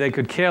ultimately, they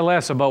could care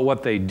less about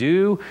what they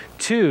do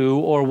to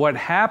or what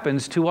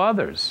happens to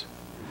others.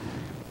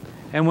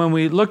 And when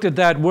we looked at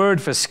that word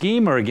for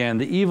schemer again,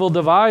 the evil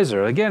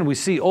deviser, again, we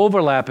see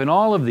overlap in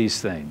all of these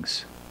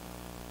things.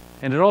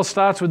 And it all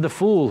starts with the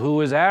fool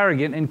who is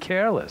arrogant and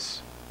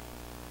careless.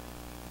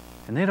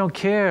 And they don't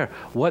care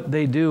what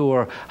they do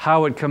or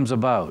how it comes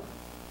about.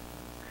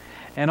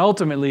 And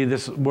ultimately,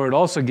 this word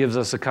also gives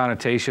us a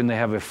connotation. They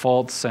have a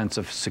false sense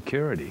of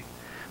security.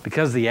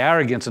 Because the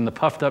arrogance and the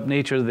puffed up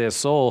nature of their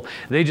soul,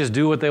 they just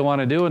do what they want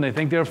to do and they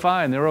think they're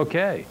fine, they're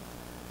okay.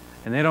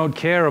 And they don't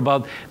care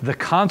about the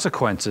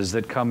consequences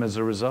that come as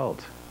a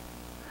result.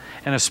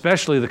 And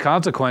especially the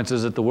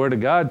consequences that the Word of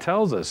God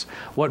tells us,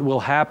 what will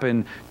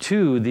happen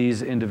to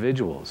these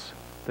individuals.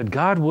 That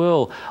God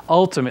will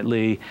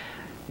ultimately,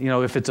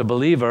 if it's a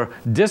believer,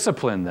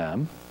 discipline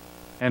them.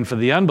 And for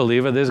the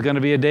unbeliever, there's going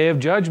to be a day of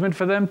judgment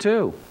for them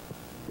too.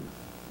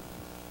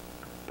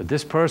 But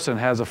this person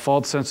has a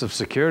false sense of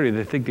security.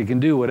 They think they can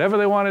do whatever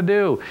they want to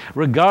do,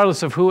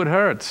 regardless of who it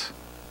hurts.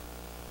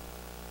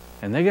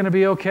 And they're going to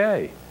be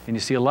okay. And you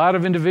see a lot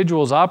of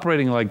individuals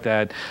operating like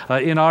that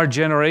in our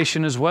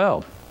generation as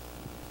well.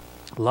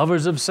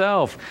 Lovers of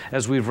self,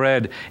 as we've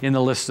read in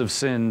the list of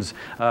sins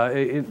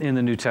in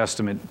the New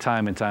Testament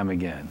time and time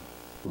again.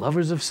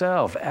 Lovers of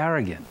self,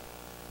 arrogant.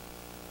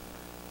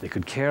 They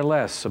could care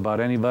less about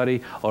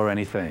anybody or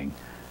anything.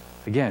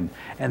 Again,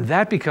 and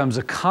that becomes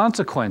a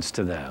consequence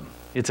to them.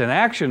 It's an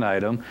action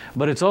item,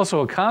 but it's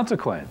also a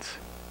consequence.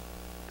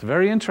 It's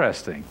very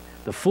interesting.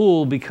 The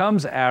fool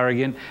becomes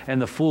arrogant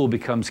and the fool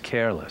becomes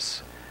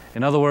careless.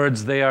 In other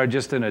words, they are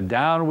just in a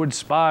downward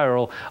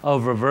spiral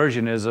of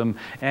reversionism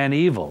and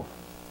evil.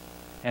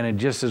 And it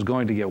just is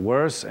going to get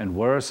worse and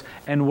worse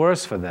and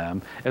worse for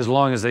them as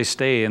long as they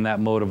stay in that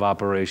mode of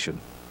operation.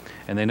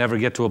 And they never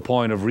get to a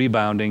point of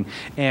rebounding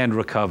and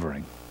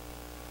recovering.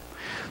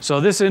 So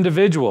this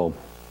individual,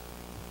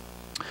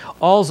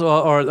 also,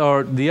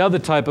 or the other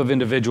type of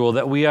individual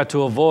that we are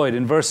to avoid,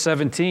 in verse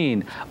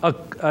 17,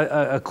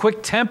 a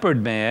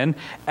quick-tempered man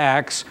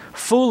acts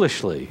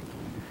foolishly.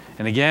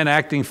 And again,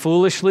 acting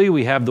foolishly,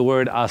 we have the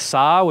word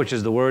asa, which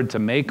is the word to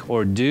make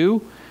or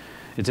do.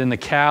 It's in the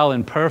cal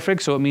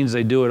imperfect, so it means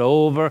they do it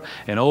over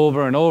and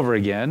over and over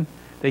again.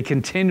 They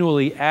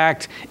continually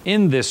act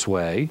in this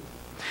way.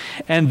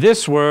 And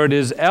this word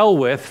is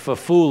elwith for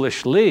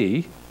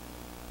foolishly.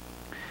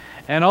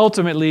 And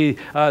ultimately,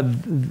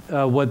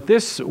 what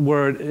this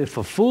word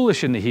for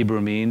foolish in the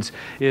Hebrew means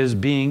is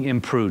being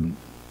imprudent.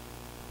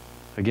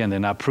 Again, they're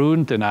not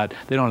prudent,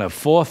 they don't have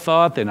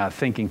forethought, they're not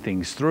thinking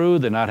things through,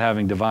 they're not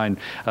having divine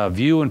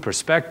view and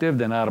perspective,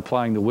 they're not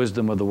applying the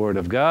wisdom of the Word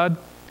of God.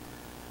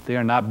 They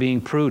are not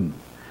being prudent.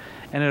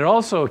 And it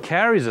also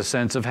carries a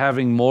sense of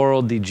having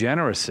moral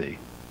degeneracy.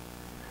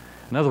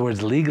 In other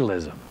words,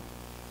 legalism.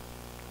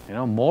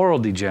 Moral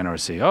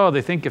degeneracy. Oh,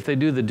 they think if they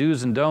do the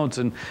do's and don'ts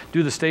and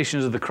do the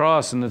Stations of the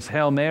Cross and the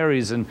Hail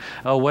Marys and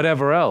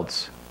whatever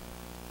else.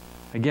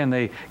 Again,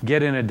 they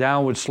get in a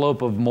downward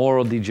slope of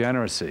moral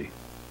degeneracy.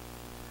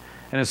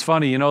 And it's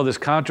funny, this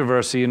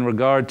controversy in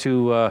regard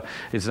to,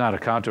 it's not a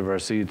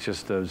controversy, it's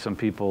just some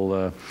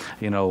people,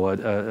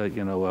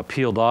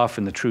 peeled off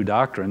in the true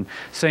doctrine,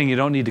 saying you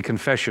don't need to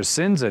confess your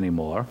sins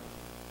anymore.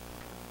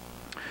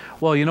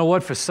 Well, you know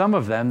what? For some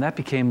of them, that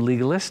became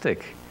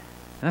legalistic.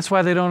 And that's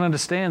why they don't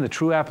understand the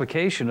true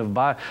application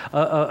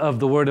of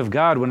the Word of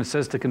God when it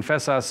says to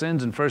confess our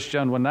sins in 1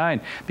 John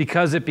 1:9,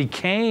 because it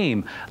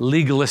became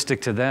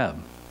legalistic to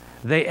them.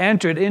 They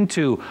entered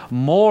into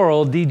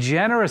moral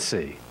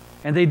degeneracy.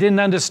 And they didn't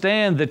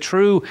understand the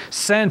true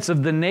sense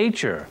of the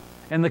nature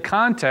and the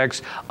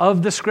context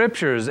of the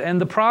Scriptures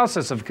and the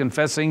process of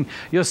confessing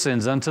your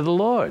sins unto the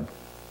Lord.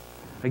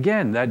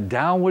 Again, that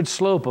downward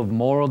slope of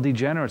moral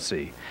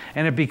degeneracy.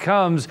 And it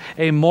becomes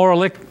a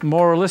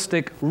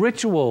moralistic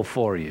ritual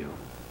for you.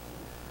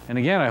 And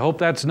again, I hope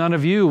that's none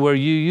of you where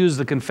you use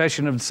the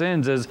confession of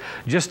sins as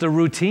just a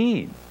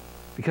routine,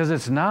 because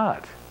it's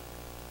not.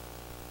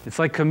 It's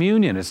like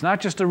communion. It's not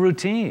just a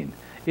routine.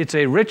 It's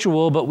a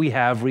ritual, but we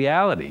have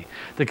reality.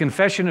 The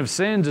confession of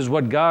sins is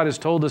what God has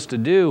told us to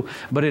do,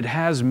 but it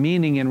has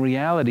meaning and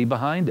reality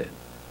behind it.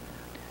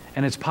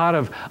 And it's part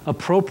of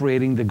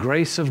appropriating the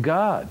grace of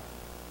God.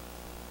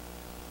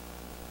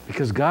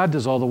 Because God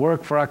does all the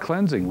work for our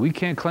cleansing. We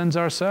can't cleanse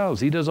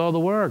ourselves. He does all the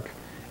work.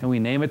 And we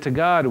name it to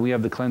God, and we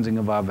have the cleansing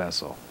of our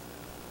vessel.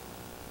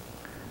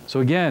 So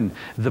again,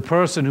 the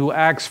person who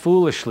acts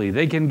foolishly,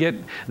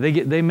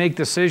 they make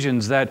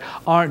decisions that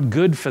aren't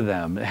good for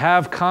them,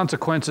 have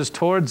consequences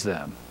towards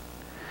them.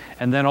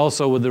 And then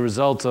also with the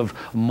results of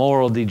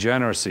moral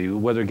degeneracy,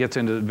 whether it gets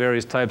into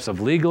various types of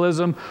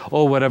legalism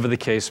or whatever the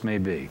case may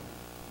be.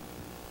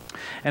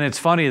 And it's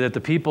funny that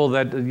the people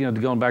that,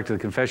 going back to the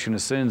confession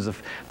of sins, the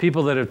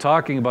people that are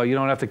talking about you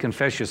don't have to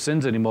confess your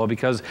sins anymore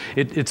because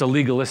it's a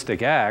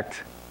legalistic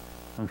act,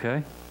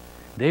 okay?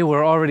 They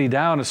were already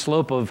down a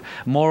slope of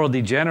moral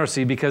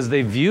degeneracy because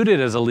they viewed it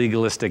as a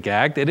legalistic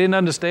act. They didn't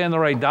understand the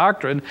right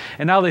doctrine,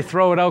 and now they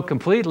throw it out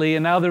completely,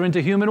 and now they're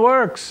into human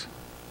works.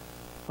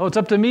 Oh, it's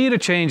up to me to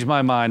change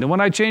my mind. And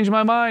when I change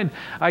my mind,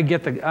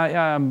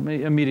 I'm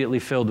immediately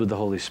filled with the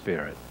Holy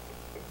Spirit.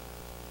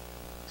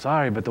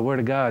 Sorry, but the Word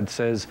of God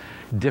says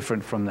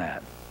different from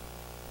that.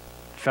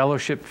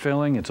 Fellowship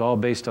filling, it's all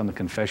based on the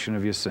confession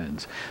of your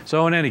sins.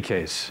 So in any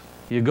case,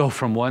 you go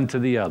from one to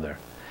the other.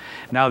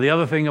 Now, the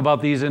other thing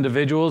about these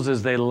individuals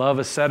is they love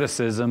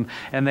asceticism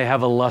and they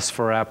have a lust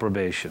for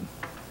approbation.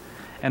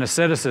 And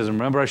asceticism,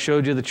 remember I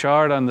showed you the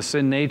chart on the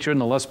sin nature and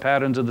the lust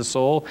patterns of the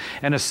soul?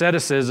 And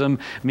asceticism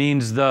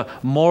means the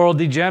moral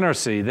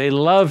degeneracy. They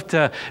love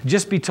to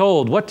just be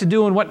told what to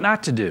do and what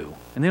not to do.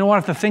 And they don't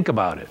want to think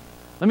about it.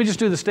 Let me just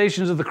do the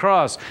Stations of the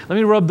Cross. Let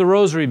me rub the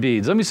rosary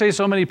beads. Let me say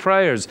so many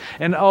prayers.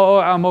 And oh,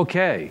 I'm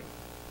okay.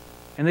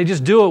 And they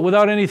just do it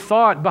without any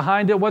thought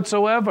behind it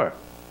whatsoever.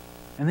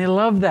 And they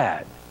love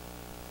that.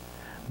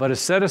 But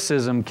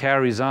asceticism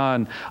carries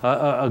on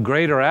a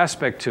greater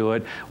aspect to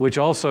it, which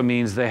also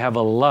means they have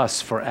a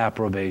lust for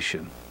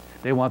approbation.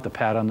 They want the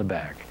pat on the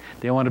back.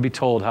 They want to be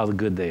told how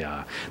good they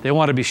are. They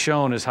want to be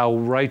shown as how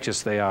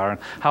righteous they are,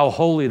 and how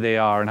holy they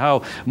are, and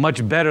how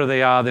much better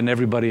they are than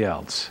everybody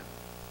else.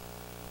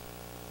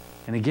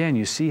 And again,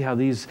 you see how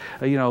these,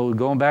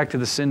 going back to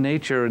the sin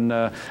nature and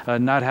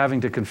not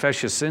having to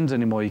confess your sins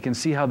anymore, you can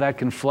see how that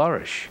can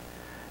flourish.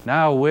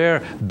 Now we're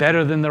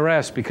better than the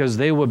rest because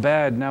they were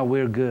bad, now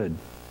we're good.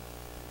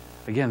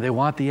 Again, they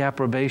want the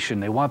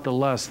approbation, they want the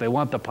lust, they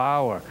want the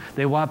power,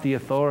 they want the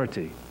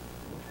authority.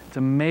 It's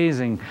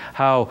amazing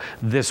how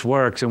this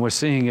works, and we're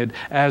seeing it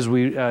as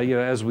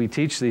we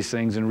teach these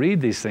things and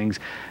read these things,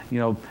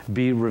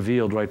 be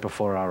revealed right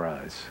before our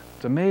eyes.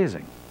 It's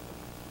amazing.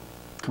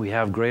 We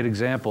have great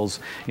examples,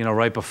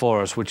 right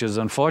before us, which is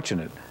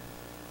unfortunate.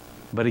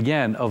 But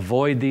again,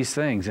 avoid these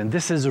things, and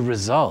this is a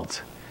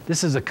result.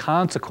 This is a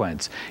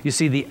consequence. You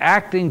see, the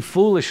acting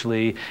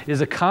foolishly is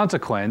a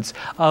consequence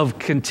of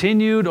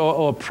continued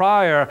or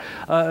prior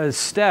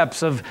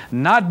steps of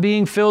not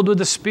being filled with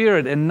the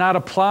Spirit and not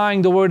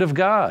applying the Word of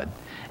God,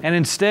 and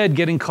instead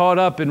getting caught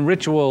up in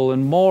ritual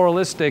and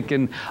moralistic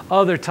and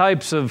other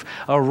types of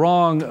a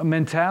wrong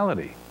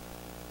mentality.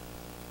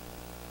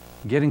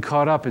 Getting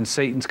caught up in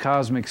Satan's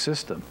cosmic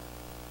system.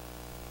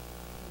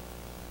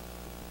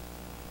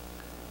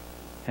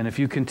 And if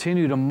you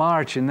continue to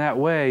march in that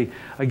way,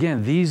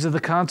 again, these are the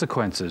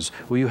consequences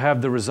where you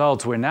have the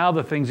results, where now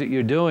the things that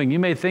you're doing, you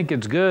may think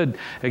it's good.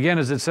 Again,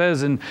 as it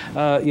says in,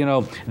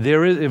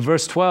 there is, in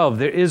verse 12,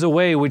 there is a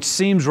way which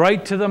seems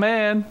right to the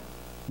man,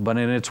 but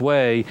in its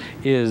way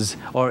is,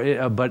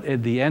 but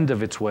at the end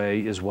of its way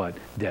is what?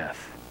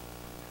 Death.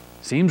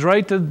 Seems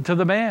right to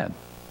the man.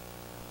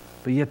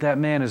 But yet that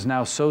man is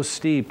now so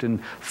steeped in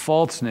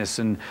falseness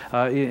and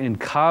in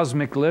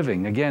cosmic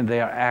living. Again,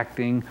 they are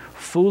acting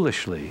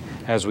foolishly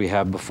as we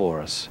have before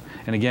us.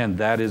 And again,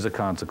 that is a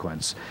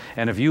consequence.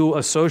 And if you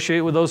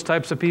associate with those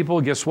types of people,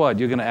 guess what?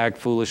 You're going to act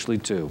foolishly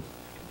too.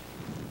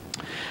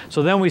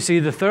 So then we see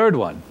the third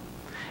one.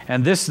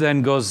 And this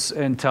then goes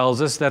and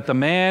tells us that the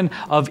man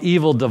of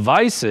evil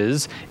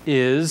devices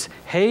is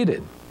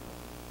hated.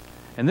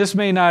 And this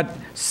may not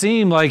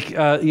seem like,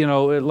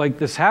 like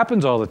this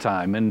happens all the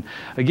time. And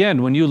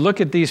again, when you look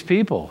at these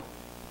people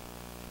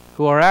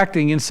who are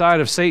acting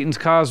inside of Satan's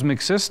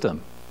cosmic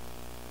system,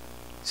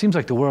 it seems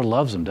like the world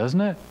loves them,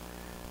 doesn't it?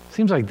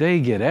 Seems like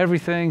they get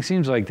everything.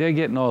 Seems like they're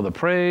getting all the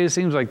praise.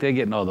 Seems like they're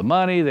getting all the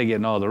money. They're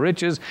getting all the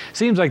riches.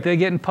 Seems like they're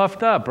getting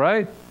puffed up,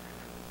 right?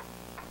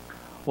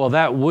 Well,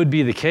 that would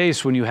be the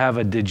case when you have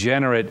a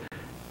degenerate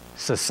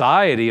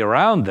society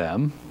around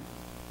them.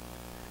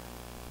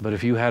 But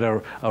if you had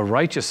a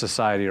righteous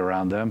society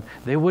around them,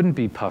 they wouldn't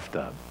be puffed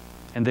up.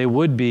 And they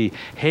would be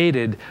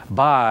hated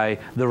by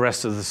the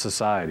rest of the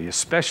society,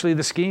 especially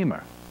the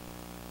schemer.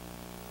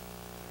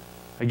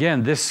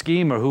 Again, this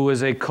schemer who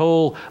is a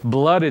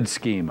cold-blooded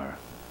schemer.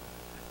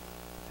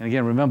 And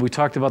again, remember we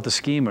talked about the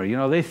schemer.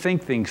 They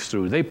think things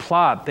through. They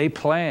plot. They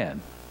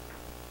plan.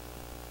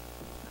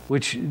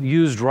 Which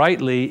used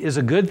rightly is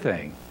a good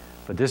thing.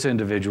 But this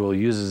individual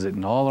uses it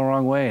in all the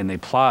wrong way. And they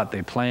plot.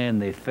 They plan.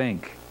 They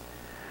think.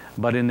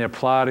 but in their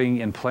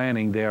plotting and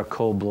planning, they are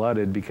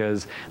cold-blooded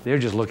because they're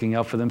just looking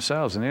out for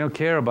themselves, and they don't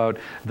care about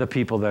the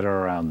people that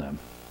are around them.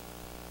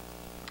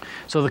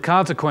 So the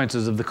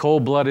consequences of the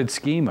cold-blooded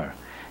schemer,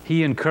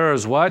 he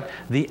incurs what?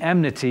 The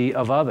enmity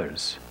of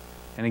others.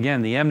 And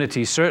again, the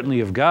enmity certainly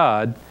of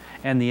God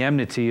and the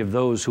enmity of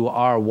those who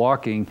are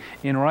walking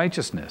in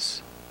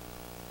righteousness.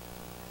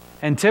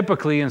 And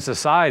typically in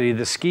society,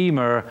 the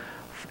schemer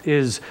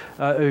is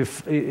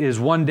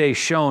one day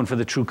shown for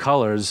the true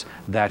colors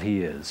that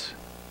he is.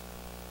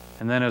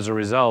 And then as a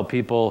result,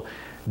 people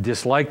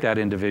dislike that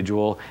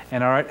individual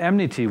and are at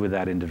enmity with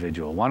that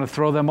individual, want to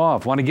throw them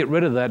off, want to get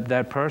rid of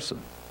that person.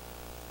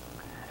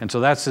 And so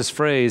that's this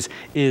phrase,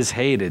 is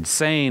hated.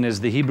 Sane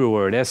is the Hebrew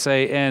word,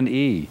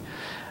 S-A-N-E.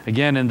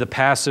 Again, in the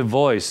passive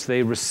voice,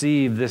 they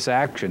receive this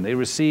action. They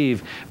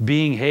receive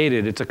being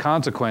hated. It's a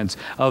consequence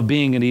of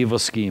being an evil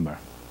schemer.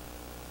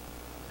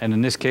 And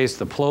in this case,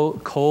 the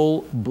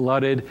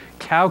cold-blooded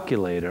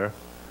calculator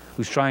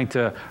who's trying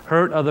to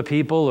hurt other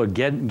people or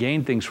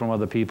gain things from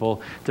other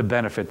people to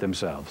benefit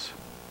themselves.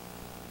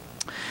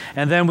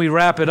 And then we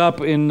wrap it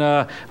up in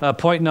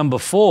point number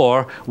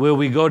 4, where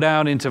we go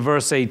down into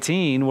verse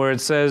 18, where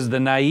it says, the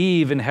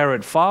naive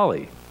inherit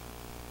folly.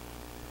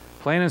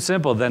 Plain and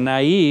simple, the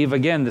naive,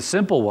 again, the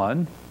simple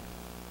one,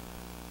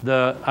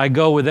 the I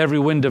go with every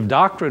wind of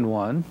doctrine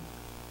one,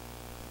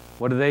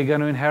 what are they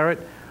going to inherit?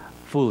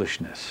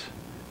 Foolishness.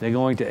 They're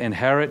going to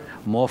inherit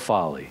more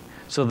folly.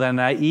 So the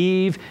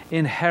naive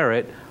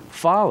inherit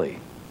folly.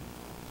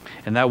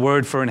 And that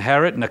word for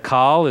inherit,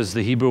 nakal, is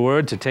the Hebrew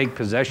word to take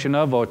possession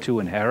of or to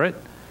inherit.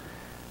 It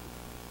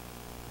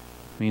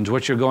means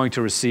what you're going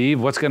to receive,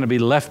 what's going to be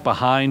left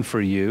behind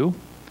for you.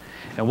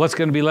 And what's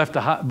going to be left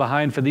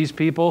behind for these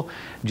people?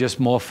 Just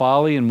more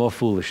folly and more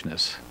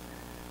foolishness.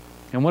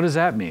 And what does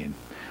that mean?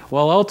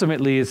 Well,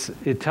 ultimately,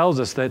 it tells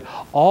us that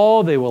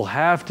all they will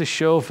have to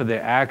show for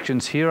their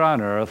actions here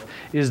on earth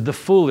is the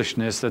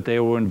foolishness that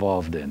they were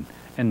involved in,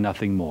 and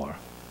nothing more.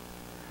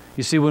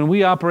 You see, when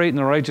we operate in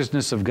the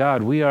righteousness of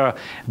God, we are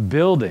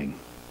building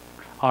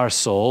our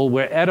soul,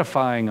 we're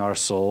edifying our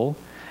soul,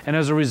 and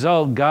as a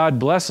result, God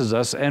blesses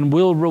us and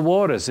will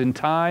reward us in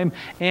time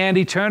and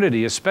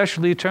eternity,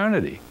 especially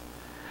eternity.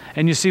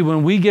 And you see,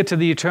 when we get to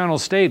the eternal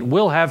state,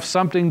 we'll have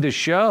something to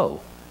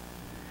show.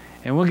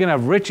 And we're going to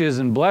have riches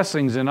and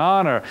blessings and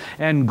honor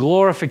and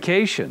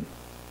glorification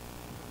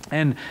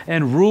and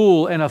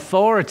rule and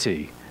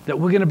authority that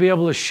we're going to be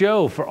able to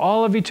show for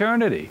all of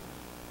eternity.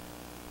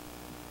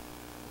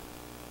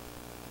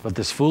 But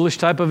this foolish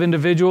type of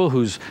individual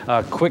who's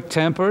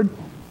quick-tempered,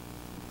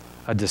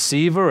 a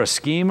deceiver, a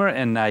schemer,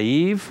 and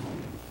naive,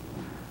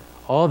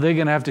 all they're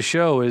going to have to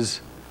show is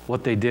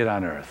what they did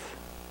on earth.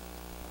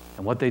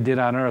 And what they did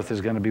on earth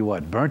is going to be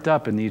what? Burnt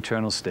up in the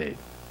eternal state.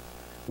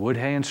 Wood,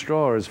 hay, and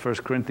straw, as 1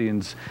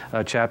 Corinthians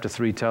chapter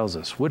 3 tells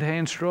us. Wood, hay,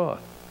 and straw.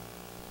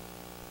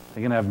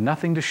 They're going to have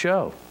nothing to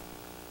show.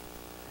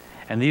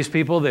 And these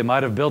people, they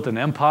might have built an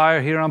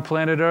empire here on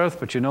planet Earth,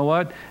 but you know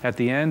what? At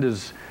the end,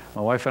 as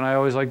my wife and I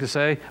always like to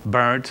say,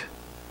 burnt.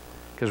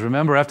 Because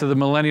remember, after the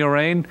millennial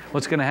reign,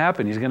 what's going to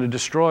happen? He's going to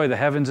destroy the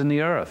heavens and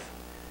the earth.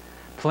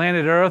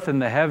 Planet Earth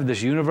and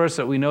this universe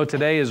that we know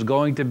today is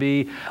going to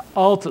be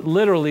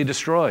literally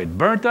destroyed,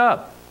 burnt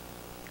up.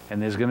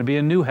 And there's going to be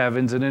a new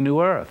heavens and a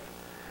new earth.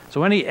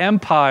 So any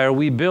empire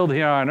we build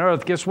here on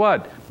earth, guess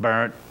what?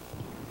 Burnt.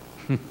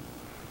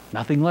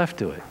 Nothing left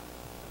to it.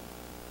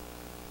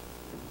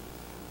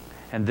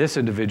 And this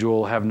individual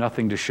will have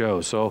nothing to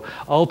show. So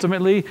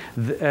ultimately,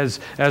 as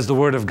the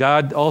Word of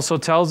God also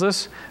tells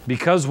us,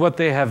 because what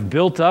they have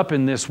built up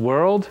in this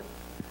world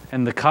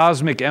and the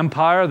cosmic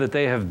empire that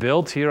they have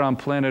built here on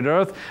planet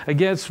Earth,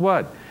 against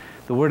what?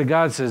 The Word of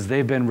God says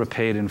they've been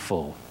repaid in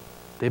full.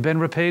 They've been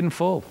repaid in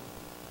full.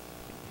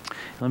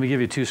 Let me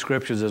give you 2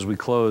 scriptures as we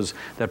close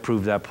that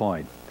prove that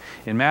point.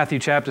 In Matthew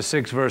chapter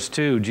 6, verse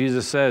 2,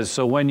 Jesus says,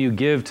 so when you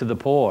give to the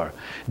poor,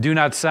 do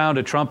not sound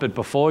a trumpet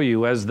before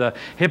you as the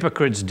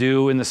hypocrites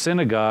do in the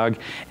synagogue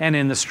and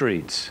in the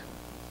streets.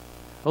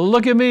 Well,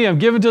 look at me, I'm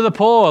giving to the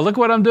poor. Look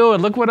what I'm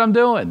doing. Look what I'm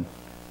doing.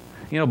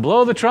 You know,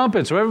 blow the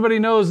trumpet so everybody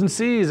knows and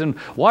sees, and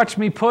watch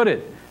me put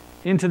it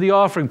into the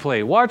offering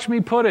plate. Watch me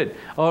put it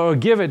or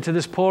give it to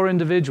this poor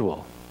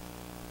individual.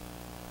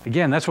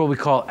 Again, that's what we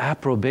call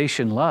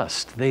approbation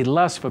lust. They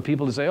lust for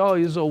people to say, oh,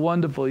 you're so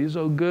wonderful, you're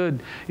so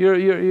good,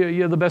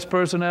 you're the best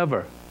person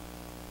ever.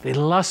 They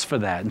lust for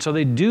that. And so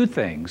they do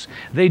things.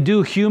 They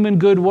do human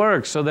good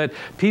works so that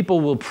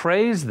people will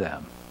praise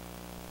them.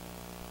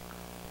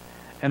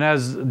 And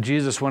as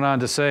Jesus went on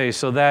to say,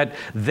 so that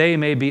they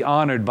may be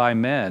honored by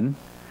men.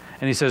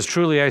 And he says,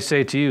 truly I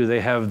say to you,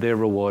 they have their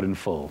reward in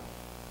full.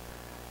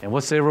 And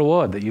what's their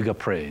reward? That you got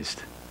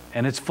praised.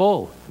 And it's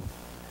full.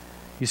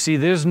 You see,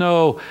 there's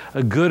no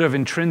good of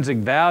intrinsic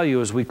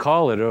value, as we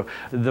call it, or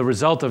the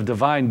result of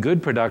divine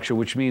good production,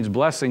 which means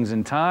blessings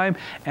in time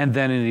and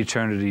then in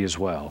eternity as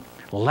well.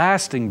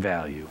 Lasting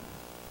value.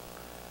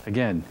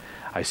 Again,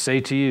 I say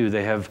to you,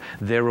 they have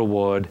their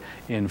reward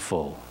in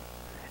full.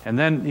 And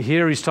then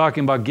here he's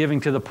talking about giving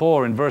to the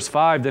poor in verse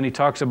 5, then he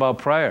talks about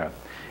prayer.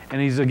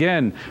 And he's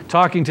again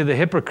talking to the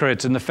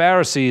hypocrites and the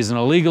Pharisees and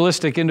the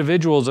legalistic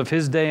individuals of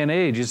his day and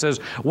age. He says,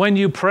 when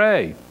you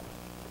pray,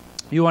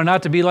 you are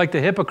not to be like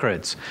the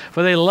hypocrites,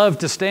 for they love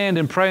to stand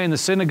and pray in the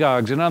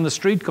synagogues and on the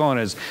street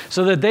corners,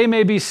 so that they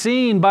may be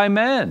seen by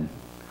men.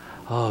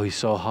 Oh, he's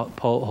so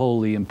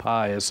holy and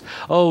pious.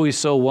 Oh, he's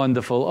so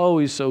wonderful. Oh,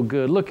 he's so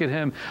good. Look at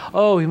him.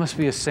 Oh, he must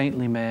be a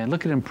saintly man.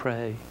 Look at him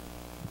pray.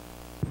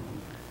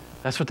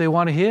 That's what they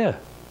want to hear.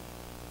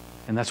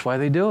 And that's why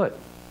they do it.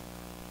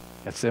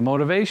 That's their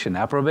motivation,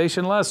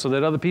 approbation less, so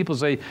that other people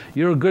say,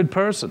 you're a good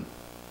person.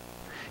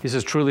 He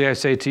says, truly I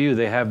say to you,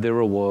 they have their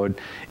reward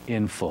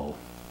in full.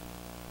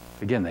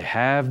 Again, they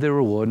have their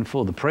reward in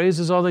full. The praise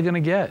is all they're going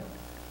to get.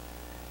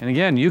 And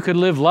again, you could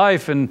live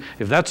life, and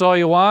if that's all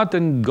you want,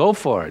 then go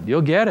for it.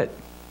 You'll get it.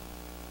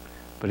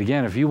 But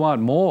again, if you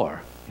want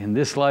more in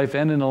this life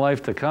and in the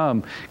life to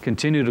come,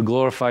 continue to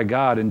glorify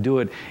God and do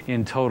it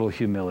in total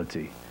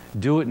humility.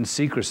 Do it in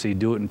secrecy.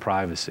 Do it in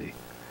privacy.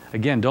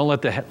 Again, don't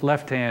let the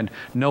left hand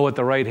know what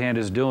the right hand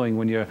is doing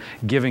when you're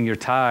giving your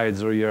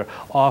tithes or your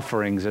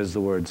offerings, as the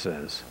word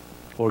says,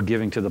 or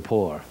giving to the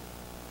poor.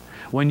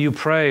 When you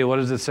pray, what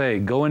does it say?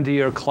 Go into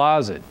your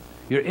closet,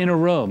 your inner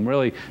room.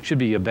 Really should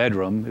be your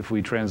bedroom if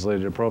we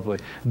translate it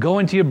appropriately. Go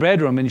into your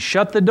bedroom and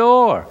shut the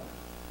door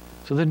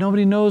so that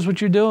nobody knows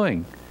what you're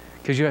doing,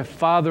 because your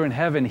Father in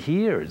heaven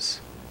hears.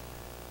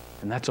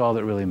 And that's all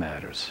that really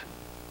matters.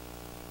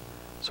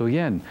 So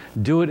again,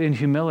 do it in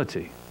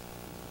humility.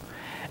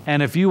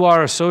 And if you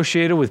are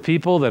associated with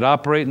people that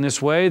operate in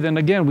this way, then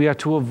again, we have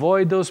to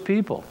avoid those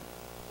people.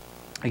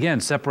 Again,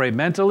 separate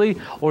mentally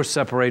or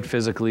separate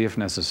physically if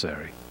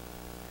necessary,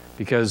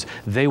 because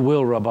they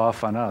will rub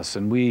off on us,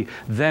 and we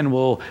then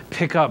will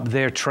pick up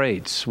their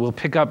traits, we'll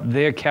pick up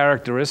their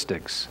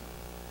characteristics,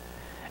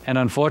 and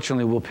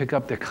unfortunately we'll pick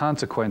up their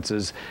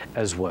consequences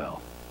as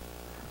well.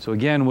 So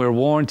again, we're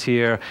warned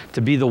here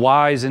to be the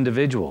wise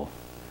individual.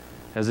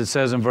 As it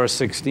says in verse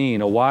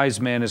 16, a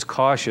wise man is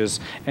cautious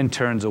and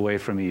turns away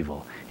from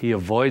evil. He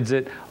avoids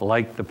it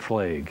like the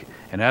plague.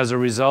 And as a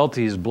result,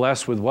 he is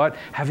blessed with what?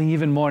 Having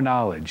even more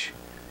knowledge,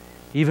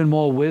 even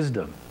more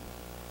wisdom.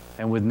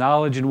 And with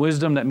knowledge and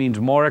wisdom, that means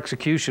more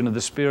execution of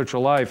the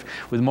spiritual life.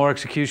 With more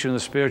execution of the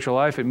spiritual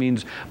life, it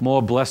means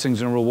more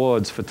blessings and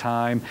rewards for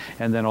time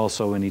and then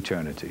also in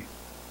eternity.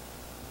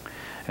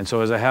 And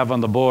so as I have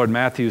on the board,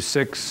 Matthew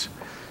 6,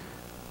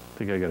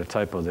 I think I got a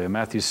typo there,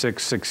 Matthew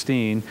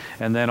 6:16,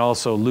 and then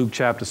also Luke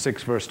chapter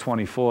 6, verse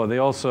 24. They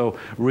also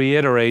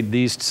reiterate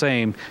these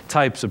same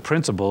types of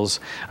principles,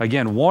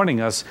 again,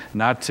 warning us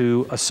not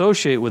to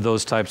associate with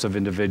those types of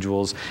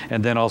individuals,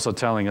 and then also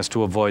telling us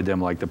to avoid them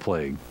like the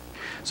plague.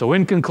 So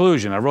in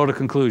conclusion, I wrote a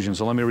conclusion,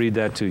 so let me read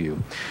that to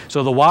you.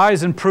 So the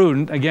wise and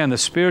prudent, again, the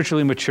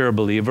spiritually mature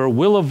believer,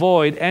 will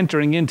avoid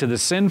entering into the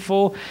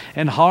sinful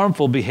and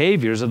harmful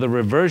behaviors of the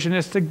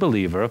reversionistic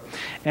believer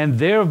and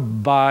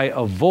thereby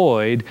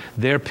avoid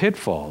their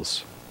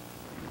pitfalls.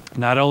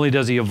 Not only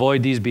does he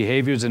avoid these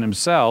behaviors in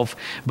himself,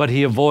 but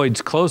he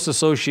avoids close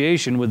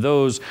association with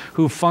those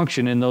who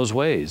function in those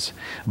ways.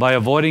 By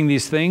avoiding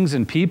these things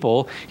and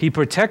people, he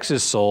protects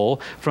his soul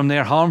from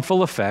their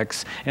harmful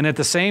effects and at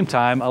the same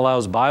time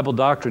allows Bible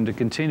doctrine to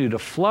continue to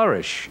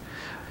flourish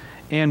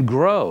and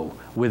grow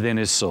within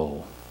his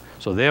soul.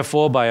 So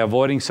therefore, by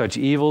avoiding such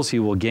evils, he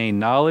will gain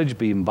knowledge,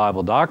 be in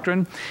Bible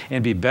doctrine,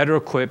 and be better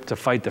equipped to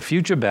fight the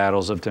future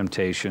battles of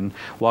temptation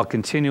while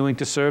continuing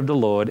to serve the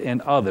Lord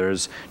and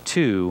others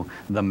to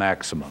the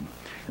maximum.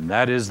 And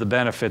that is the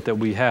benefit that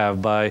we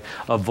have by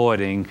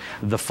avoiding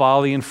the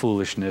folly and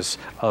foolishness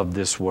of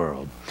this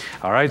world.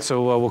 All right,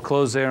 so we'll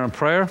close there in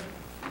prayer.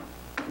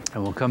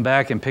 And we'll come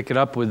back and pick it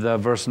up with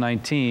verse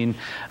 19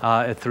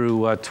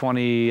 through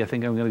 20, I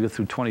think I'm going to go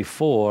through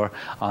 24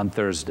 on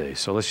Thursday.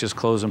 So let's just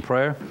close in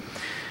prayer.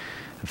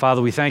 And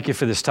Father, we thank you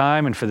for this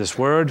time and for this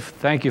word.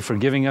 Thank you for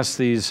giving us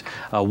these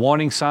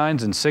warning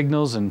signs and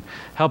signals and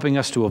helping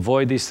us to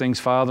avoid these things,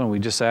 Father. And we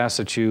just ask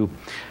that you,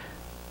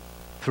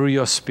 through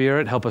your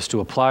Spirit, help us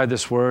to apply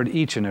this word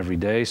each and every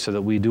day so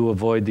that we do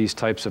avoid these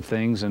types of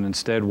things and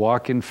instead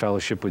walk in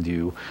fellowship with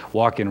you,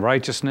 walk in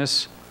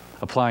righteousness,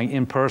 applying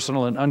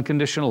impersonal and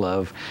unconditional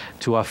love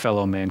to our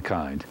fellow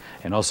mankind,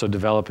 and also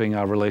developing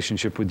our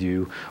relationship with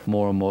you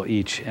more and more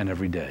each and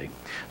every day.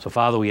 So,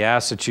 Father, we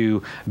ask that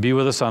you be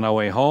with us on our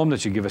way home,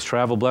 that you give us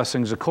travel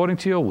blessings according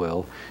to your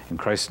will. In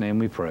Christ's name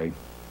we pray.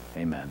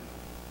 Amen.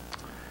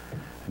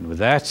 And with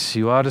that,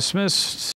 you are dismissed.